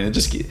 79. It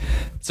just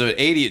so at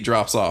 80 it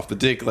drops off. The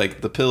dick, like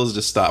the pills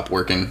just stop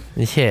working.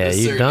 Yeah,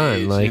 you're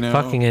done. Age, like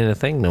fucking ain't a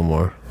thing no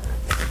more.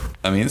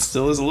 I mean, it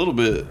still is a little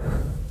bit.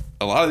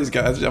 A lot of these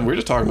guys, we're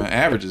just talking about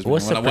averages.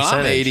 What's the percentage? When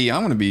I'm 80,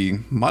 I'm gonna be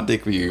my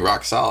dick will be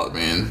rock solid,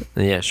 man.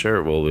 Yeah, sure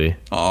it will be.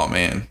 Oh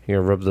man, You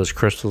gonna rub those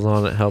crystals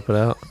on it, help it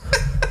out?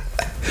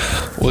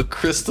 What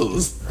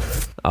crystals?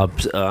 I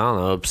don't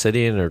know,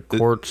 obsidian or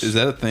quartz. Is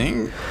that a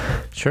thing?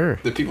 Sure.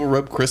 Do people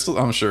rub crystals?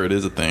 I'm sure it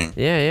is a thing.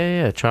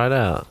 Yeah. Try it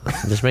out.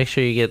 Just make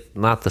sure you get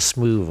not the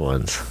smooth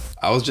ones.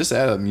 I was just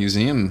at a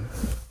museum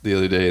the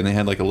other day, and they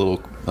had like a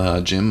little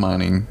gem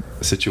mining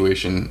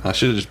situation. I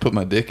should have just put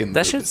my dick in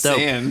the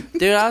sand.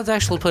 Dude, I was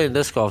actually playing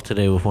disc golf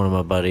today with one of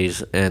my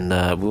buddies, and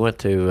we went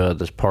to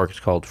this park. It's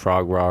called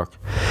Frog Rock,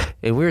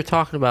 and we were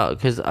talking about,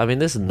 because I mean,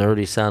 this is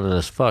nerdy sounding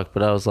as fuck,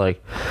 but I was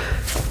like,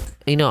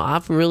 you know,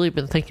 I've really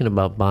been thinking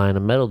about buying a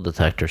metal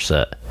detector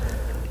set.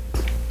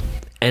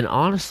 And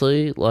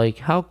honestly, like,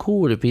 how cool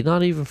would it be?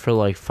 Not even for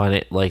like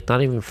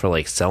not even for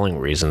like selling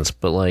reasons,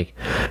 but like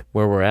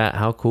where we're at,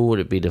 how cool would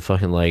it be to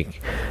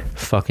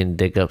fucking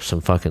dig up some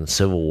fucking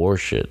Civil War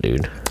shit,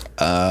 dude?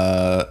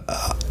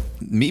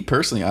 Me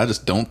personally, I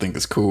just don't think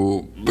it's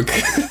cool.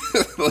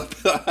 Because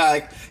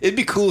like, it'd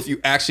be cool if you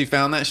actually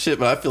found that shit,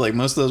 but I feel like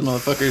most of those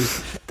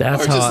motherfuckers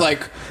are just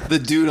like the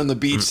dude on the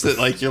beach that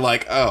like you're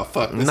like, oh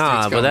fuck. This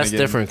nah, dude's but that's again.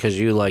 different because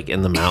you like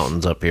in the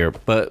mountains up here.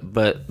 But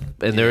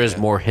there is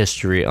more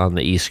history on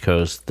the East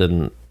Coast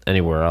than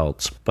anywhere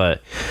else.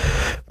 But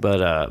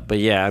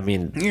yeah, I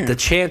mean, the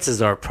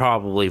chances are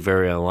probably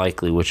very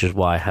unlikely, which is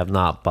why I have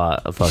not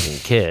bought a fucking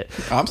kit.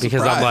 I'm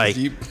because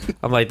surprised.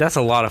 I'm like that's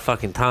a lot of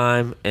fucking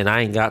time, and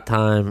I ain't got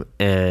time,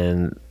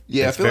 and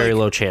yeah, it's very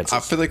low chances.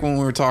 I feel like when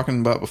we were talking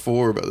about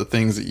before about the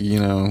things that you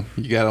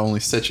gotta only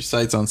set your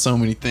sights on so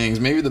many things.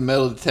 Maybe the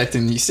metal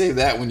detecting, you save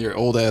that when you're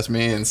old ass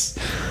man's,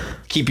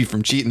 keep you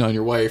from cheating on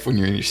your wife when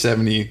you're in your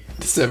 70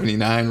 to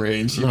 79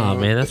 range. Nah,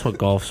 man, that's what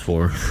golf's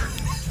for.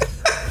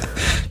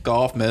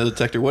 Golf, metal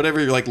detector, whatever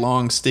your like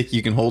long stick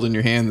you can hold in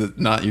your hand that's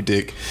not your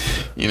dick,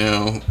 I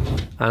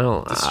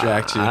don't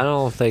distract you. I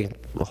don't think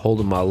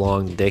holding my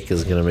long dick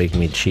is gonna make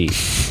me cheat.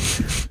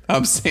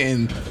 I'm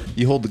saying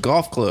you hold the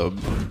golf club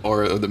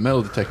or the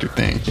metal detector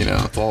thing.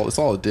 It's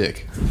all a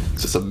dick.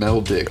 It's just a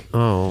metal dick.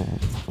 Oh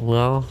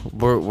well,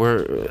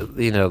 we're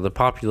the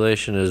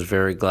population is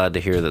very glad to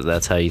hear that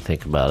that's how you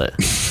think about it.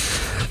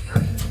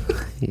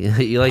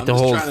 You like to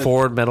hold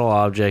forward metal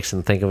objects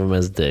and think of them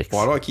as dicks.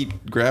 Why do I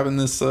keep grabbing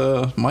this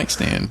mic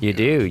stand? You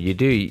do.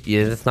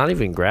 Yeah, it's not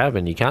even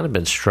grabbing. You kind of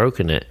been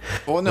stroking it.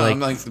 Well, no, I'm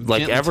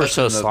like ever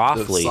so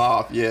softly.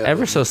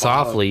 Ever so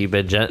softly, you've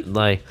been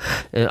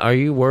are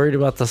you worried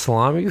about the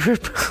salami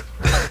grip?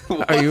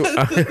 Are you?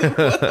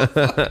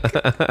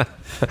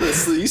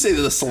 You say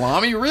the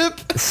salami rip?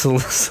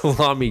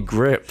 Salami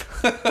grip.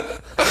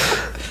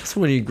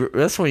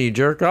 That's when you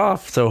jerk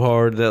off so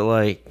hard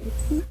that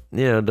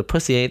the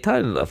pussy ain't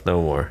tight enough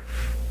no more.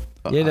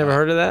 You ain't never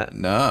heard of that?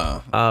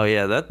 No. Oh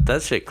yeah,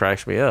 that shit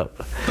cracks me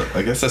up.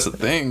 I guess that's a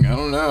thing. I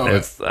don't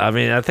know.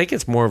 I think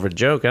it's more of a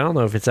joke. I don't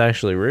know if it's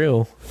actually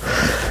real.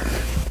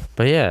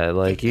 But yeah,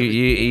 like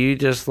you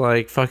just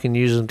like fucking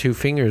using two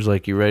fingers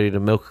like you ready to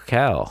milk a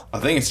cow. I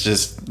think it's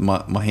just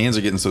my hands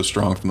are getting so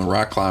strong from the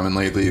rock climbing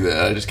lately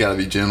that I just gotta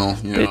be gentle.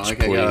 Bitch,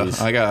 please.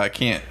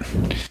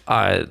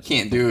 I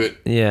can't do it.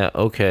 Yeah,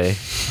 okay.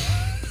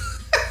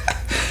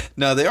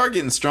 No, they are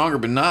getting stronger,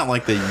 but not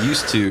like they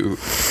used to.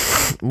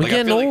 We're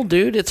getting old,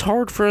 dude. It's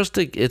hard for us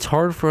to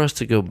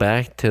go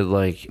back to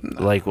like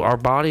our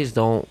bodies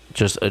don't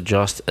just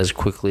adjust as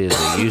quickly as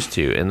they used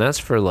to, and that's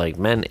for like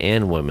men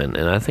and women.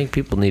 And I think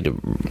people need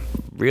to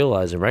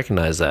realize and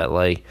recognize that.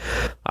 Like,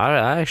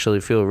 I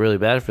actually feel really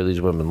bad for these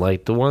women.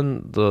 Like the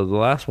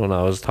last one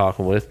I was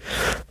talking with,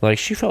 like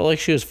she felt like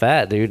she was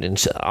fat, dude.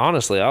 And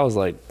honestly, I was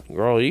like,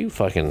 girl, you're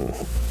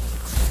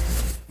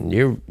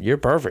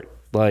perfect.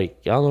 Like,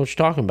 y'all know what you're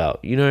talking about.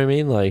 You know what I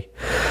mean? Like.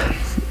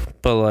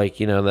 But like,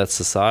 that's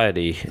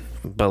society.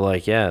 But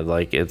like, yeah,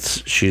 like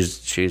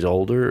she's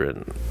older,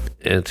 and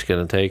it's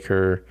gonna take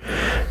her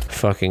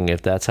fucking,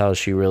 if that's how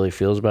she really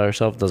feels about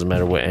herself, doesn't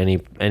matter what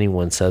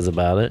anyone says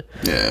about it.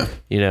 Yeah.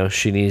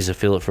 She needs to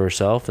feel it for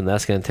herself, and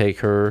that's gonna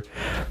take her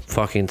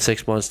fucking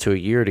 6 months to a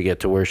year to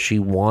get to where she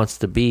wants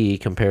to be,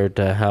 compared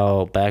to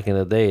how back in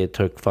the day it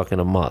took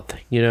fucking a month.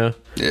 Yeah.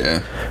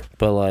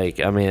 But like,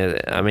 I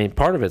mean,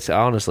 part of it's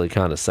honestly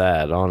kind of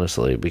sad,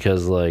 honestly,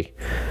 because like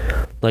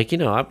I've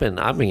been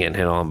getting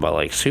hit on by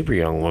like super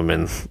young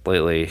women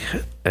lately,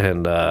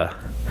 and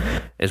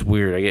it's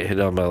weird. I get hit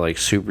on by like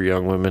super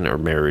young women or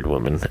married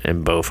women,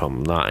 and both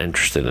I'm not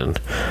interested in.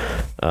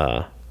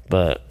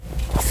 But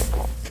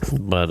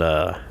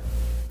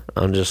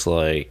I'm just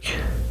like,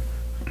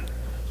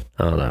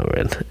 I don't know,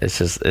 man. It's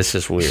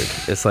just weird.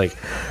 It's like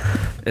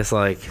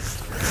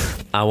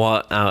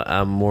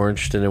I'm more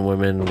interested in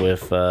women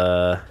with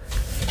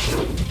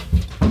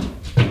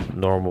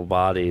normal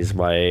bodies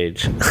my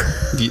age.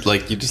 You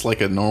just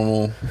like a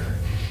normal.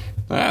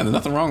 There's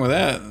nothing wrong with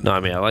that. No, I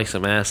mean I like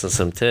some ass and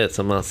some tits.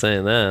 I'm not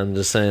saying that. I'm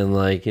just saying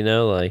like I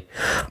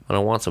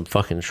don't want some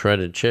fucking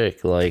shredded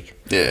chick.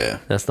 Like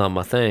that's not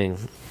my thing.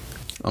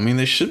 I mean,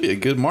 there should be a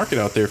good market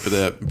out there for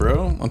that,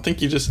 bro. I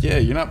think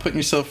you're not putting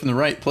yourself in the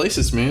right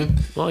places, man.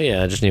 Well,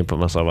 yeah, I just need to put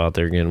myself out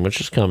there again, which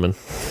is coming.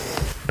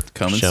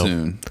 Coming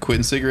soon.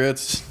 Quitting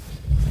cigarettes,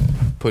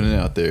 putting it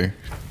out there.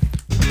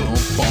 Boom,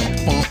 boom,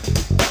 boom.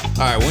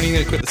 All right, when are you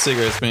going to quit the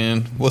cigarettes,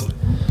 man?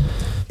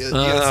 You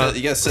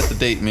gotta set the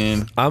date,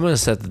 man. I'm going to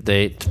set the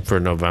date for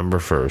November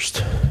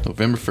 1st.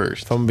 November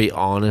 1st. If I'm going to be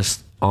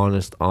honest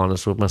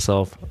with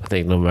myself, I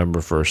think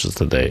November 1st is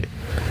the date.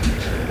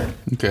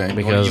 Okay,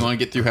 because you want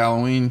to get through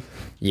Halloween?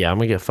 Yeah, I'm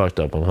gonna get fucked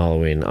up on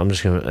Halloween. I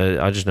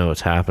just know it's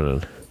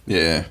happening.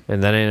 Yeah.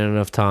 And that ain't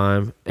enough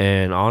time.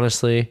 And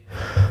honestly,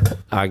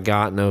 I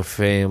got no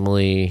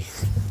family.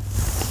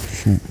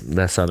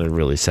 That sounded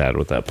really sad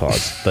with that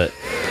pause. But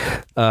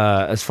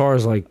as far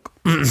as like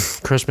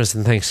Christmas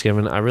and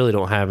Thanksgiving, I really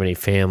don't have any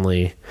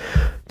family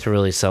to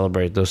really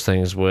celebrate those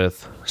things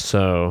with.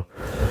 So,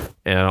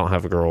 and I don't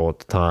have a girl at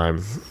the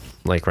time.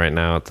 Like right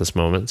now at this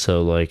moment,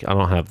 so like I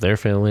don't have their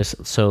families,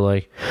 so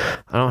like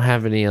I don't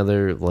have any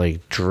other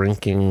like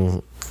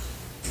drinking.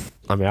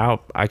 I mean,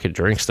 I could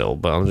drink still,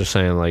 but I'm just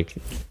saying like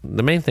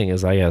the main thing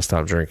is I gotta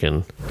stop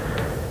drinking,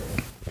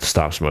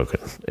 stop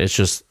smoking. It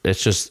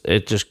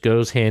just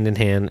goes hand in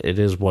hand. It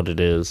is what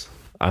it is.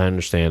 I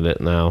understand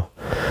it now,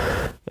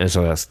 and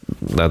so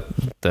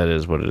that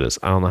is what it is.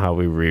 I don't know how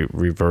we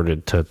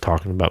reverted to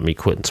talking about me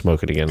quitting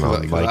smoking again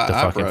on like the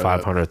fucking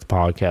 500th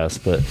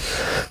podcast,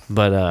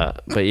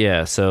 but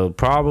yeah. So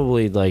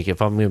probably like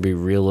if I'm gonna be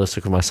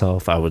realistic with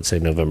myself, I would say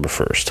November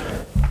 1st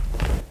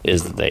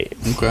is the date.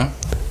 Okay.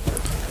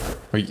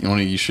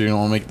 You sure you don't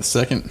want to make it the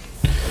 2nd?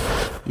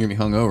 You're gonna be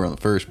hungover on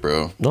the 1st,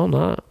 bro. No, I'm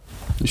not.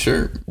 You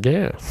sure?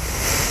 Yeah.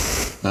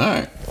 All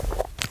right.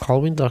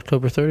 Halloween's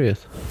October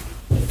 30th.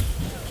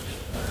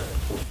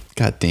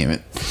 God damn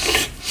it.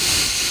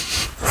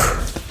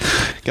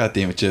 God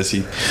damn it,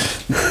 Jesse.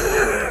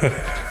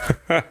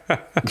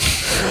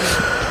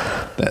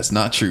 That's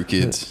not true,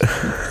 kids.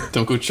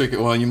 Don't go trick it.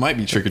 Well, you might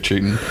be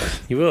trick-or-treating.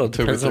 You will.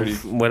 October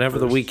Depends on whenever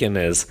the weekend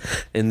is.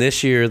 And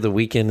this year, the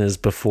weekend is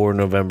before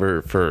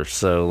November 1st.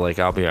 So, like,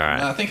 I'll be all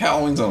right. I think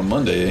Halloween's on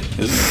Monday,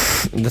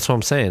 isn't it? That's what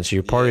I'm saying. So,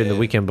 you're partying the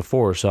weekend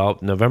before. So,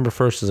 November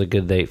 1st is a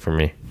good date for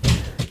me.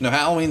 No,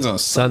 Halloween's on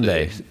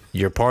Sunday.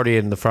 You're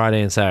partying the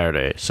Friday and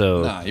Saturday.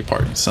 So Nah, you're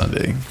partying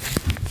Sunday.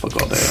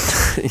 Fuck all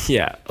that.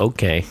 Yeah,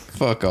 okay.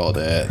 Fuck all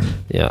that.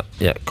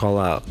 Yeah. Call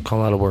out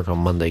of work on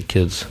Monday,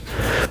 kids.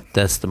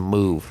 That's the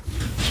move.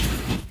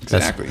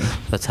 Exactly.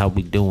 That's how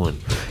we doing.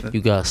 You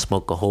gotta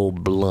smoke a whole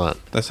blunt.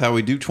 That's how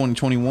we do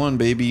 2021,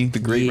 baby. The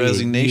Great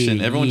Resignation.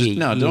 Everyone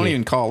don't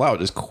even call out.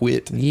 Just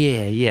quit.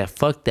 Yeah.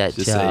 Fuck that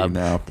Just job.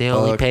 Say, they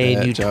only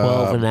paying you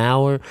 $12 an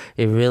hour.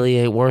 It really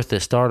ain't worth it.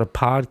 Start a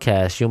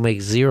podcast. You'll make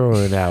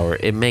 $0 an hour.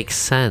 It makes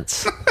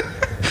sense.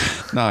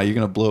 Nah, you're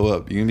gonna blow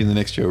up. You're gonna be the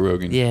next Joe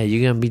Rogan. Yeah,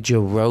 you're gonna be Joe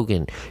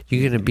Rogan.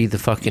 You're gonna be the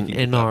fucking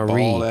NRE.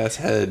 Bald ass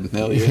head.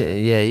 Hell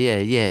yeah.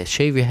 Yeah.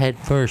 Shave your head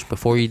first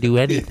before you do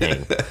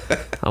anything.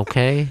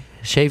 Okay?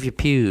 Shave your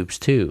pubes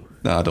too.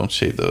 Nah, don't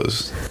shave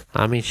those.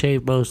 I mean,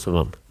 shave most of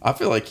them. I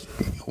feel like,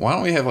 why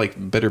don't we have like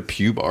better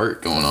pube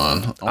art going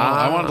on?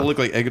 I want it to look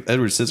like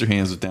Edward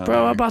Scissorhands was down there.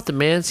 Bro, I bought the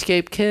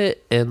Manscaped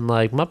kit and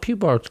like my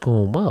pube art's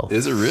going well.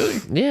 Is it really?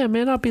 Yeah,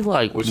 man. I'll be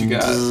like, what you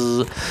got?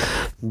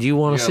 Do you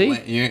want to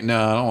see?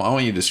 No, I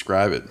want you to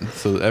describe it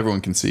so that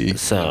everyone can see.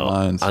 So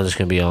I'm just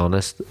gonna be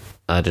honest.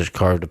 I just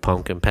carved a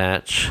pumpkin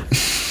patch.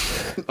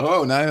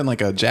 Oh, not even like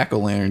a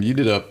jack-o'-lantern. You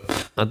did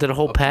I did a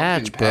whole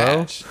patch,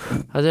 bro.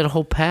 I did a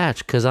whole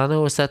patch because I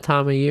know it's that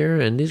time of year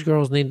and these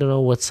girls need to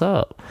know what's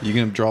up. You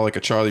gonna draw like a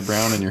Charlie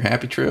Brown in your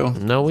happy trail?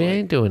 No, we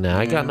ain't doing that.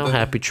 I got no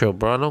happy trail,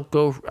 bro.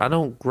 I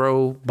don't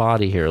grow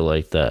body hair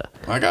like that.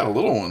 I got a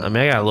little one. I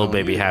mean, I got a little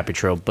baby happy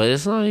trail, but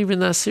it's not even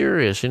that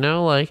serious, you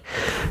know? Like,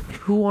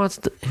 who wants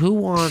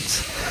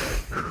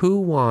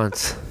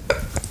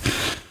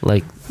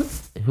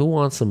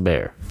some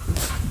bear?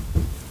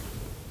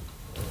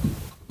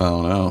 I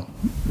don't know.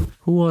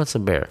 Who wants a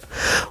bear?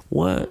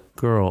 What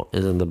girl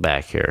is in the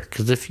back here?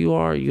 Because if you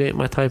are, you ain't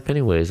my type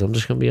anyways. I'm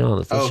just going to be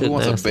honest. That who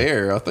wants nasty. a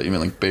bear? I thought you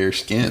meant like bare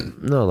skin.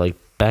 No, like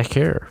back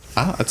hair.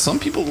 Some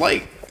people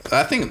I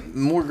think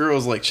more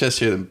girls like chest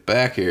hair than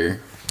back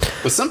hair.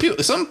 But some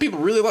people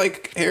really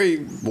like hairy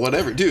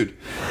whatever. Dude,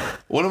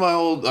 one of my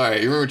all right,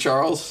 you remember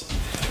Charles?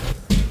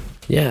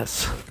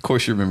 Yes. Of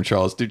course you remember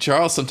Charles. Dude,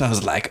 Charles sometimes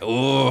is like,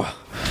 oh,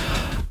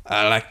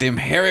 I like them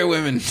hairy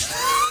women.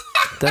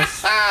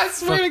 I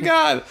swear to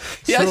God.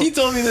 Yeah, he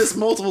told me this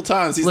multiple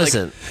times. He's like,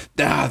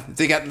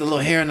 they got the little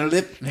hair on the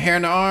lip, hair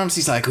on the arms.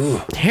 He's like,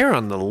 ooh. Hair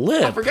on the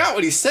lip? I forgot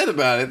what he said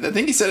about it. I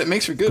think he said it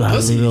makes for good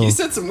pussy. He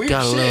said some weird shit.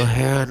 Got a little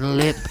hair on the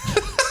lip.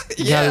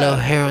 You got a little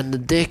hair on the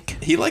dick.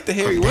 He liked the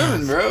hairy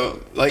women, bro.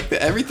 Like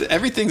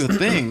everything's a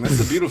thing. That's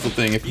the beautiful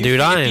thing. If you,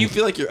 if you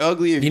feel like you're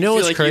ugly, if you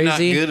feel like you're not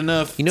good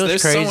enough,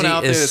 there's someone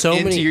out there that's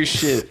into your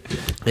shit.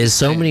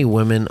 So many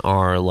women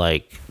are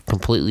like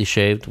completely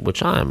shaved,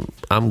 which I'm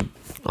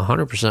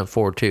 100%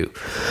 for too.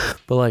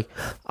 But like,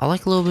 I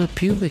like a little bit of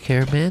pubic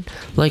hair, man.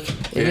 Like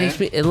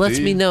it lets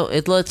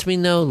me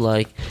know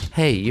like,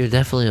 hey, you're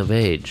definitely of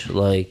age.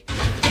 Like,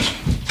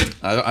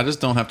 I just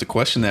don't have to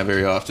question that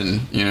very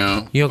often, you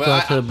know. You don't go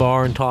out to the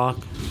bar and talk.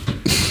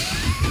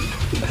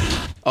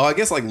 Oh, I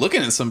guess like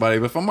looking at somebody,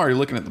 but if I'm already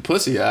looking at the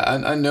pussy,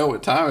 I know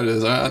what time it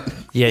is.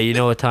 Yeah, you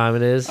know what time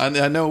it is.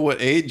 I know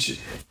what age.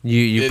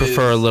 You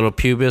prefer a little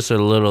pubis or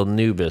a little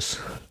nubis?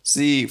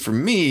 See, for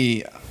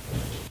me,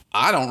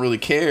 I don't really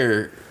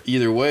care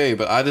either way,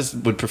 but I just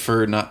would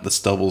prefer not the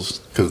stubbles,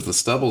 because the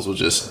stubbles will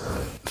just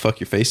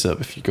fuck your face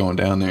up if you're going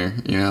down there,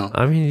 you know.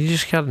 I mean, you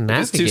just gotta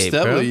navigate, it's too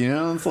stubbly, bro. You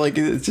know. It's like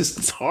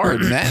it's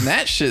hard. And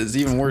that shit is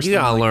even worse. You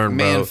gotta than learn,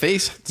 man bro.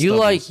 face. You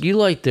stubbles.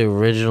 like the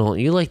original.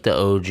 You like the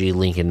OG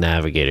Lincoln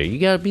Navigator. You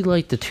gotta be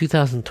like the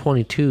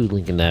 2022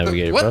 Lincoln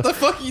Navigator. What bro. the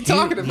fuck are you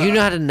talking about? You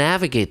know how to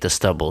navigate the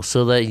stubble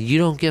so that you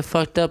don't get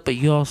fucked up, but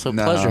you also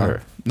pleasure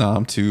her. No,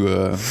 I'm too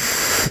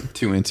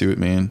into it,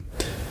 man.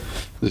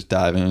 Just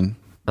dive in.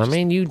 I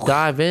mean, you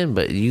dive in,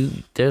 but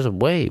there's a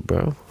way,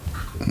 bro.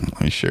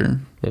 Are you sure?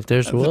 If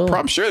there's a will,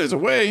 I'm sure there's a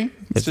way.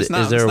 It's just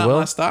not. Is there it's a not will?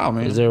 my style,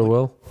 man. Is there a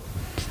will?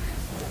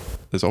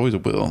 There's always a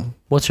will.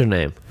 What's her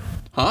name?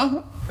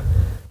 Huh?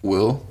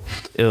 Will.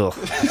 Ugh.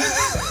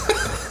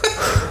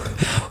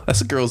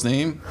 That's a girl's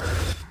name.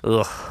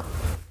 Ugh.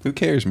 Who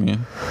cares,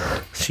 man?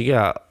 She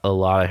got a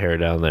lot of hair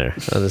down there.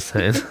 I'm just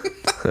saying.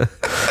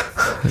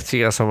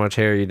 She got so much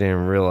hair you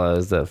didn't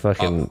realize that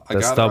fucking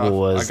the stubble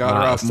was. I got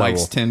her off stubble.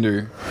 Mike's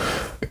Tinder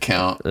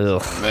account.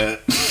 Ugh. Man.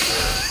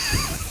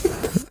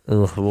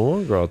 Ugh. Well,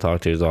 one girl I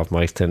talked to is off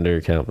Mike's Tinder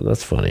account, but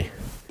that's funny.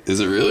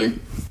 Is it really?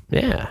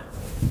 Yeah.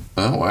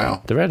 Oh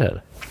wow. The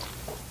redhead.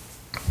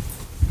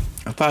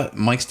 I thought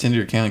Mike's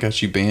Tinder account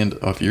got you banned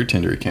off your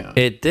Tinder account.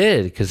 It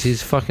did, because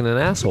he's fucking an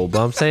asshole.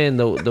 But I'm saying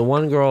the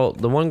one girl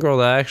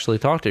that I actually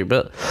talked to,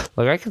 but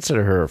like I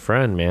consider her a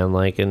friend, man.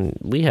 Like, and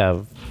we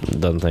have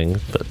done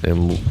things,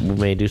 and we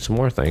may do some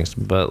more things.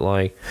 But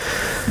like,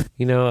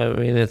 you know, I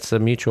mean, it's a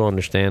mutual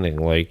understanding.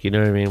 Like, you know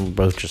what I mean? We're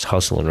both just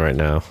hustling right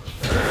now,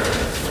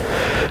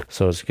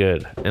 so it's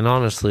good. And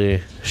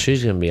honestly,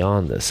 she's gonna be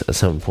on this at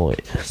some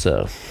point.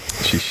 So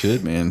she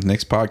should, man.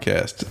 Next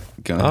podcast,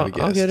 gonna have a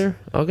guest.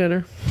 I'll get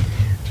her.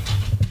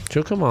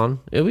 She'll come on.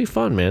 It'll be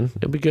fun, man.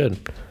 It'll be good.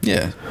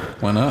 Yeah,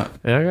 why not?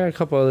 And I got a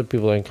couple other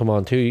people that can come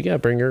on too. You gotta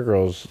bring your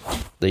girls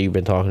that you've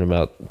been talking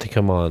about to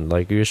come on.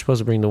 Like, you're supposed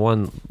to bring the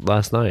one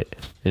last night,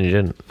 and you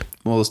didn't.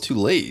 Well, it's too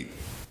late.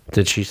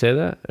 Did she say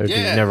that, or did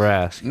you never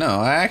ask?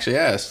 No, I actually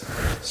asked.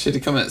 She had to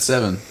come at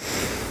 7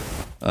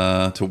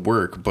 to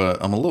work,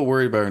 but I'm a little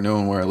worried about her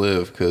knowing where I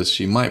live, because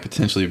she might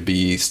potentially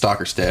be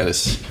stalker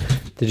status.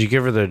 Did you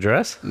give her the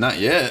address? Not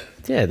yet.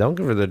 Yeah, don't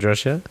give her the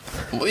address yet.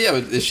 Well, yeah,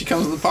 but if she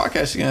comes on the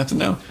podcast, she's gonna have to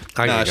know.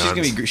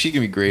 She's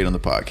gonna be great on the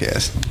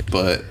podcast.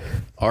 But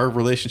our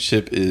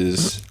relationship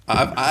is,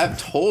 I've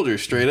told her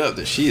straight up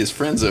that she is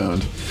friend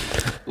zoned.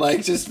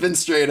 Like, just been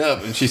straight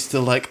up, and she's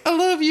still like, I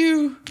love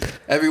you.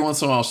 Every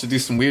once in a while, she'll do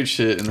some weird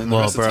shit, and then the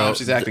rest of the time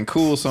she's acting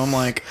cool. So I'm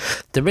like,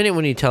 the minute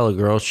when you tell a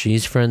girl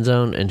she's friend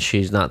zoned and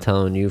she's not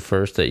telling you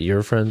first that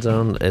you're friend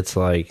zoned, it's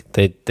like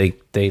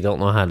they don't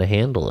know how to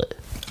handle it.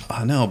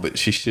 I know, but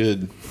she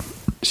should.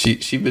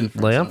 She been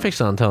like, I'm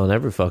fixing on telling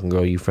every fucking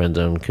girl you friend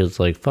zone, because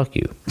like, fuck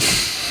you.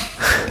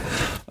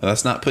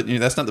 That's not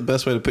the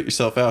best way to put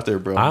yourself out there,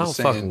 bro. I don't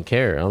fucking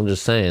care. I'm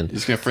just saying. You're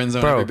just gonna friend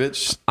zone every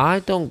bitch. I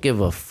don't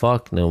give a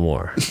fuck no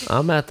more.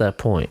 I'm at that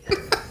point.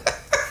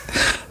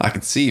 I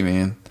can see,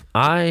 man.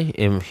 I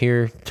am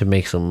here to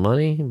make some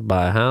money,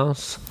 buy a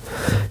house,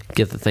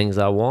 get the things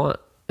I want.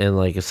 And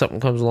like, if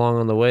something comes along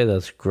on the way,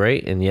 that's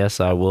great. And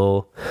yes, I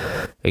will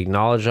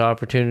acknowledge the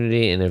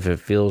opportunity. And if it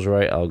feels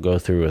right, I'll go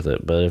through with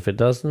it. But if it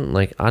doesn't,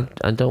 like, I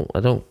don't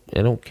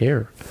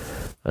care.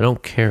 I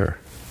don't care.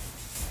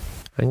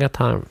 I ain't got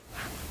time.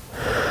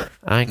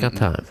 I ain't got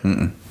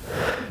time.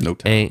 No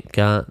time. Ain't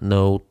got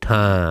no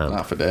time.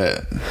 Not for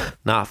that.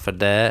 Not for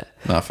that.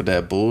 Not for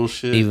that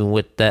bullshit. Even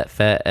with that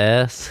fat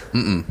ass.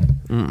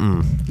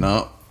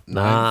 No.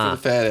 Not for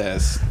the fat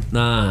ass.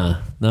 Nah.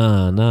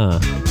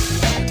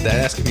 That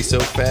ass could be so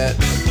fat.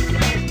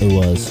 It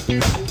was.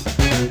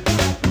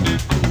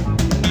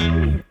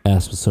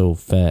 Ass was so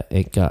fat,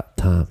 ain't got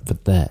time for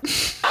that.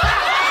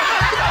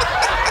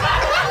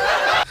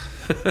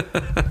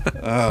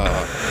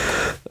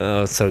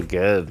 Oh, it's so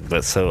good,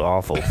 but so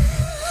awful.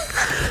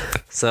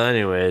 So,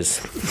 anyways,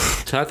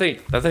 so I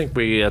think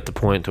we at the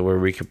point to where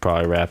we could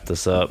probably wrap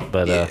this up.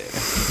 But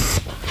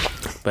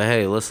but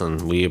hey,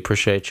 listen, we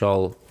appreciate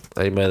y'all.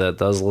 Anybody that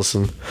does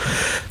listen,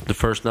 the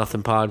First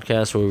Nothin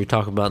Podcast, where we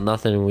talk about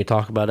nothing and we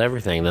talk about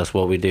everything. That's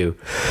what we do.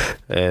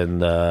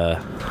 And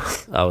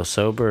I was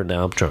sober, and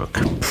now I'm drunk.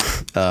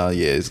 Yeah,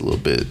 it's a little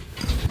bit,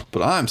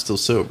 but I'm still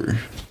sober.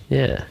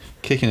 Yeah,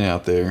 kicking it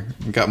out there.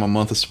 Got my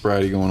month of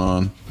sobriety going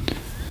on.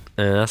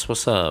 And that's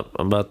what's up.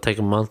 I'm about to take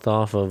a month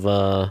off of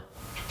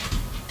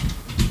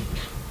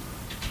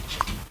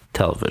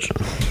television.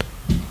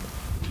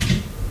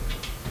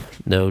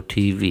 No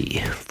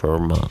TV for a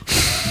month.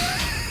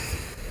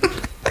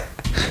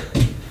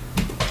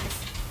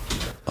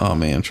 Oh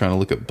man, I'm trying to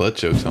look up butt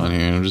jokes on here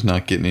and I'm just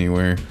not getting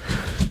anywhere.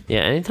 Yeah,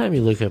 anytime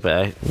you look up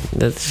that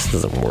just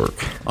doesn't work.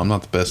 I'm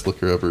not the best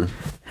looker upper.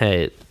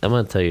 Hey, I'm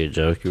gonna tell you a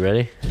joke. You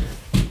ready?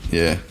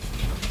 Yeah.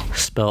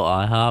 Spell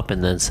IHOP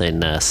and then say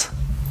Ness.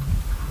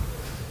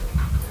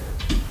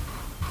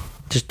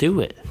 Just do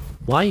it.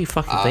 Why are you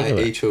fucking thinking of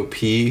it?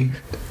 IHOP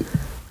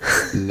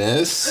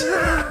Ness?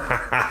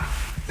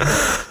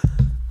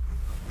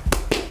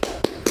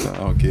 I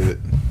don't get it.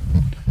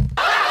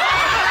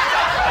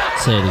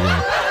 Say it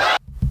again.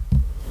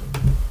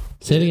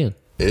 Say it again.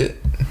 It?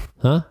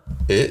 Huh?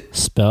 It?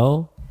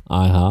 Spell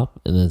IHOP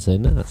and then say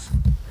Ness.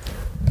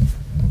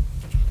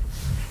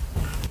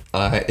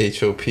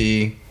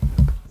 IHOP.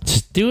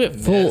 Just do it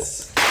full.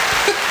 Ness.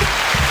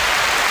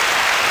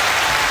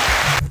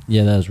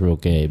 Yeah, that was real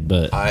gay,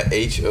 but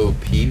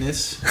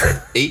IHOP-ness?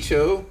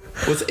 H-O?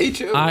 What's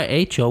H-O?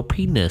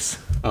 IHOP-ness.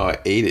 Oh, I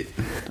ate it.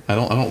 I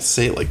don't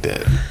say it like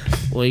that.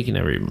 Well, you can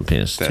never eat my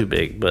penis. It's too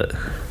big, but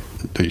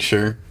Are you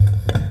sure?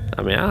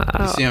 I mean,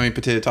 You see how many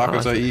potato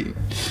tacos I eat?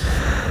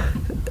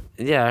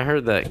 Yeah, I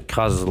heard that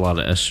causes a lot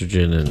of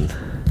estrogen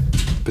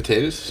and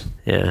Potatoes?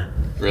 yeah.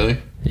 Really?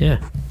 Yeah.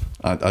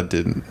 I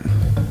didn't.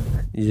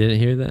 You didn't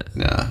hear that?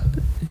 Nah.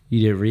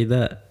 You didn't read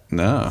that?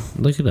 No.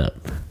 Look it up.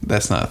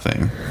 That's not a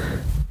thing.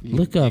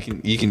 Look up.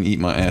 You can eat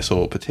my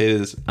asshole.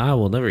 Potatoes. I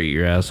will never eat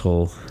your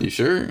asshole. You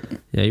sure?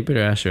 Yeah, you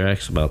better ask your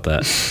ex about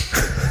that.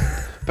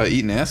 About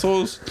eating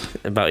assholes?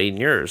 About eating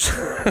yours.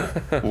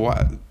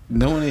 Why?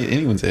 No one ate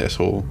anyone's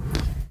asshole.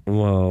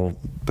 Well,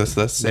 That's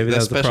maybe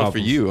that's the special for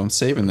problem. you. I'm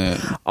saving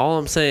that. all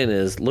I'm saying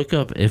is look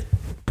up if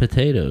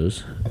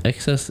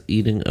excess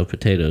eating of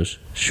potatoes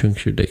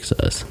shrinks your dick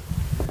size.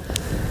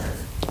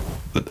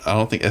 But I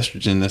don't think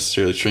estrogen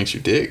necessarily shrinks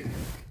your dick.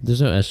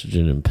 there's no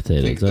estrogen in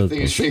potatoes. I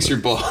think it shrinks your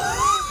ball.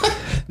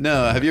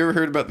 No, have you ever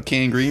heard about the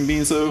canned green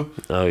beans though?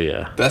 Oh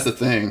yeah, That's the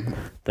thing.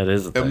 that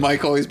is the And thing.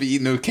 Mike always be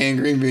eating those canned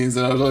green beans,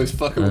 and I was always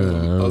fucking with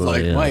him. I was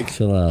like, yeah, Mike,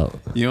 chill out.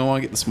 you don't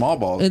want to get the small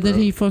balls, And bro. then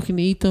he fucking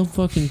eat them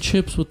fucking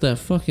chips with that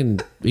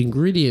fucking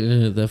ingredient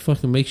in it that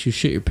fucking makes you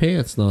shit your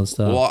pants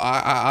nonstop. Well,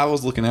 I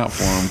was looking out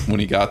for him when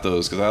he got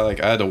those because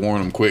I had to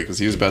warn him quick because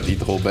he was about to eat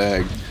the whole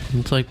bag.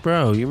 It's like,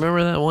 bro, you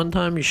remember that one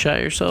time you shot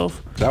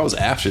yourself? That was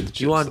after the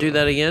chips. You want to do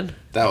that again?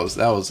 That was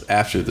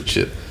after the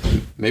chip.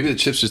 Maybe the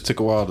chips just took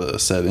a while to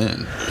set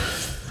in.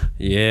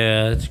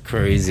 Yeah, it's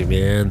crazy,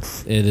 man.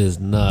 It is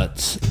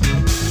nuts.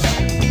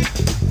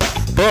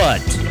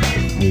 But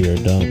We are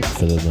done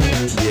for the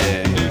night.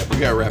 Yeah, we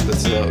gotta wrap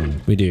this up.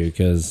 We do,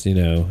 because, you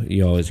know,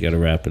 you always got to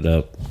wrap it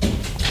up.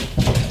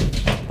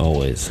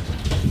 Always.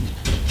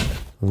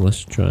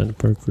 Unless you're trying to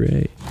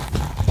procreate.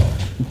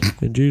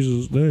 In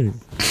Jesus' name.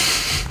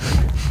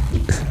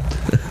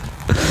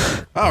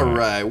 All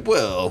right,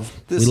 well,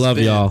 this We love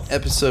has been y'all.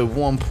 episode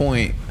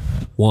 1.1,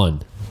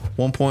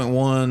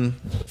 1.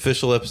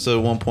 official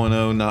episode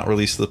 1.0, not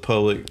released to the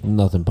public.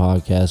 Nothin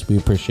Podcast. We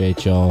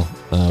appreciate y'all.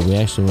 We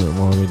actually went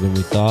longer than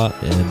we thought,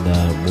 and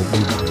we'll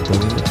be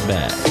bringing it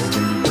back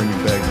Bring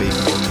it back,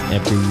 baby.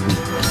 every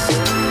week.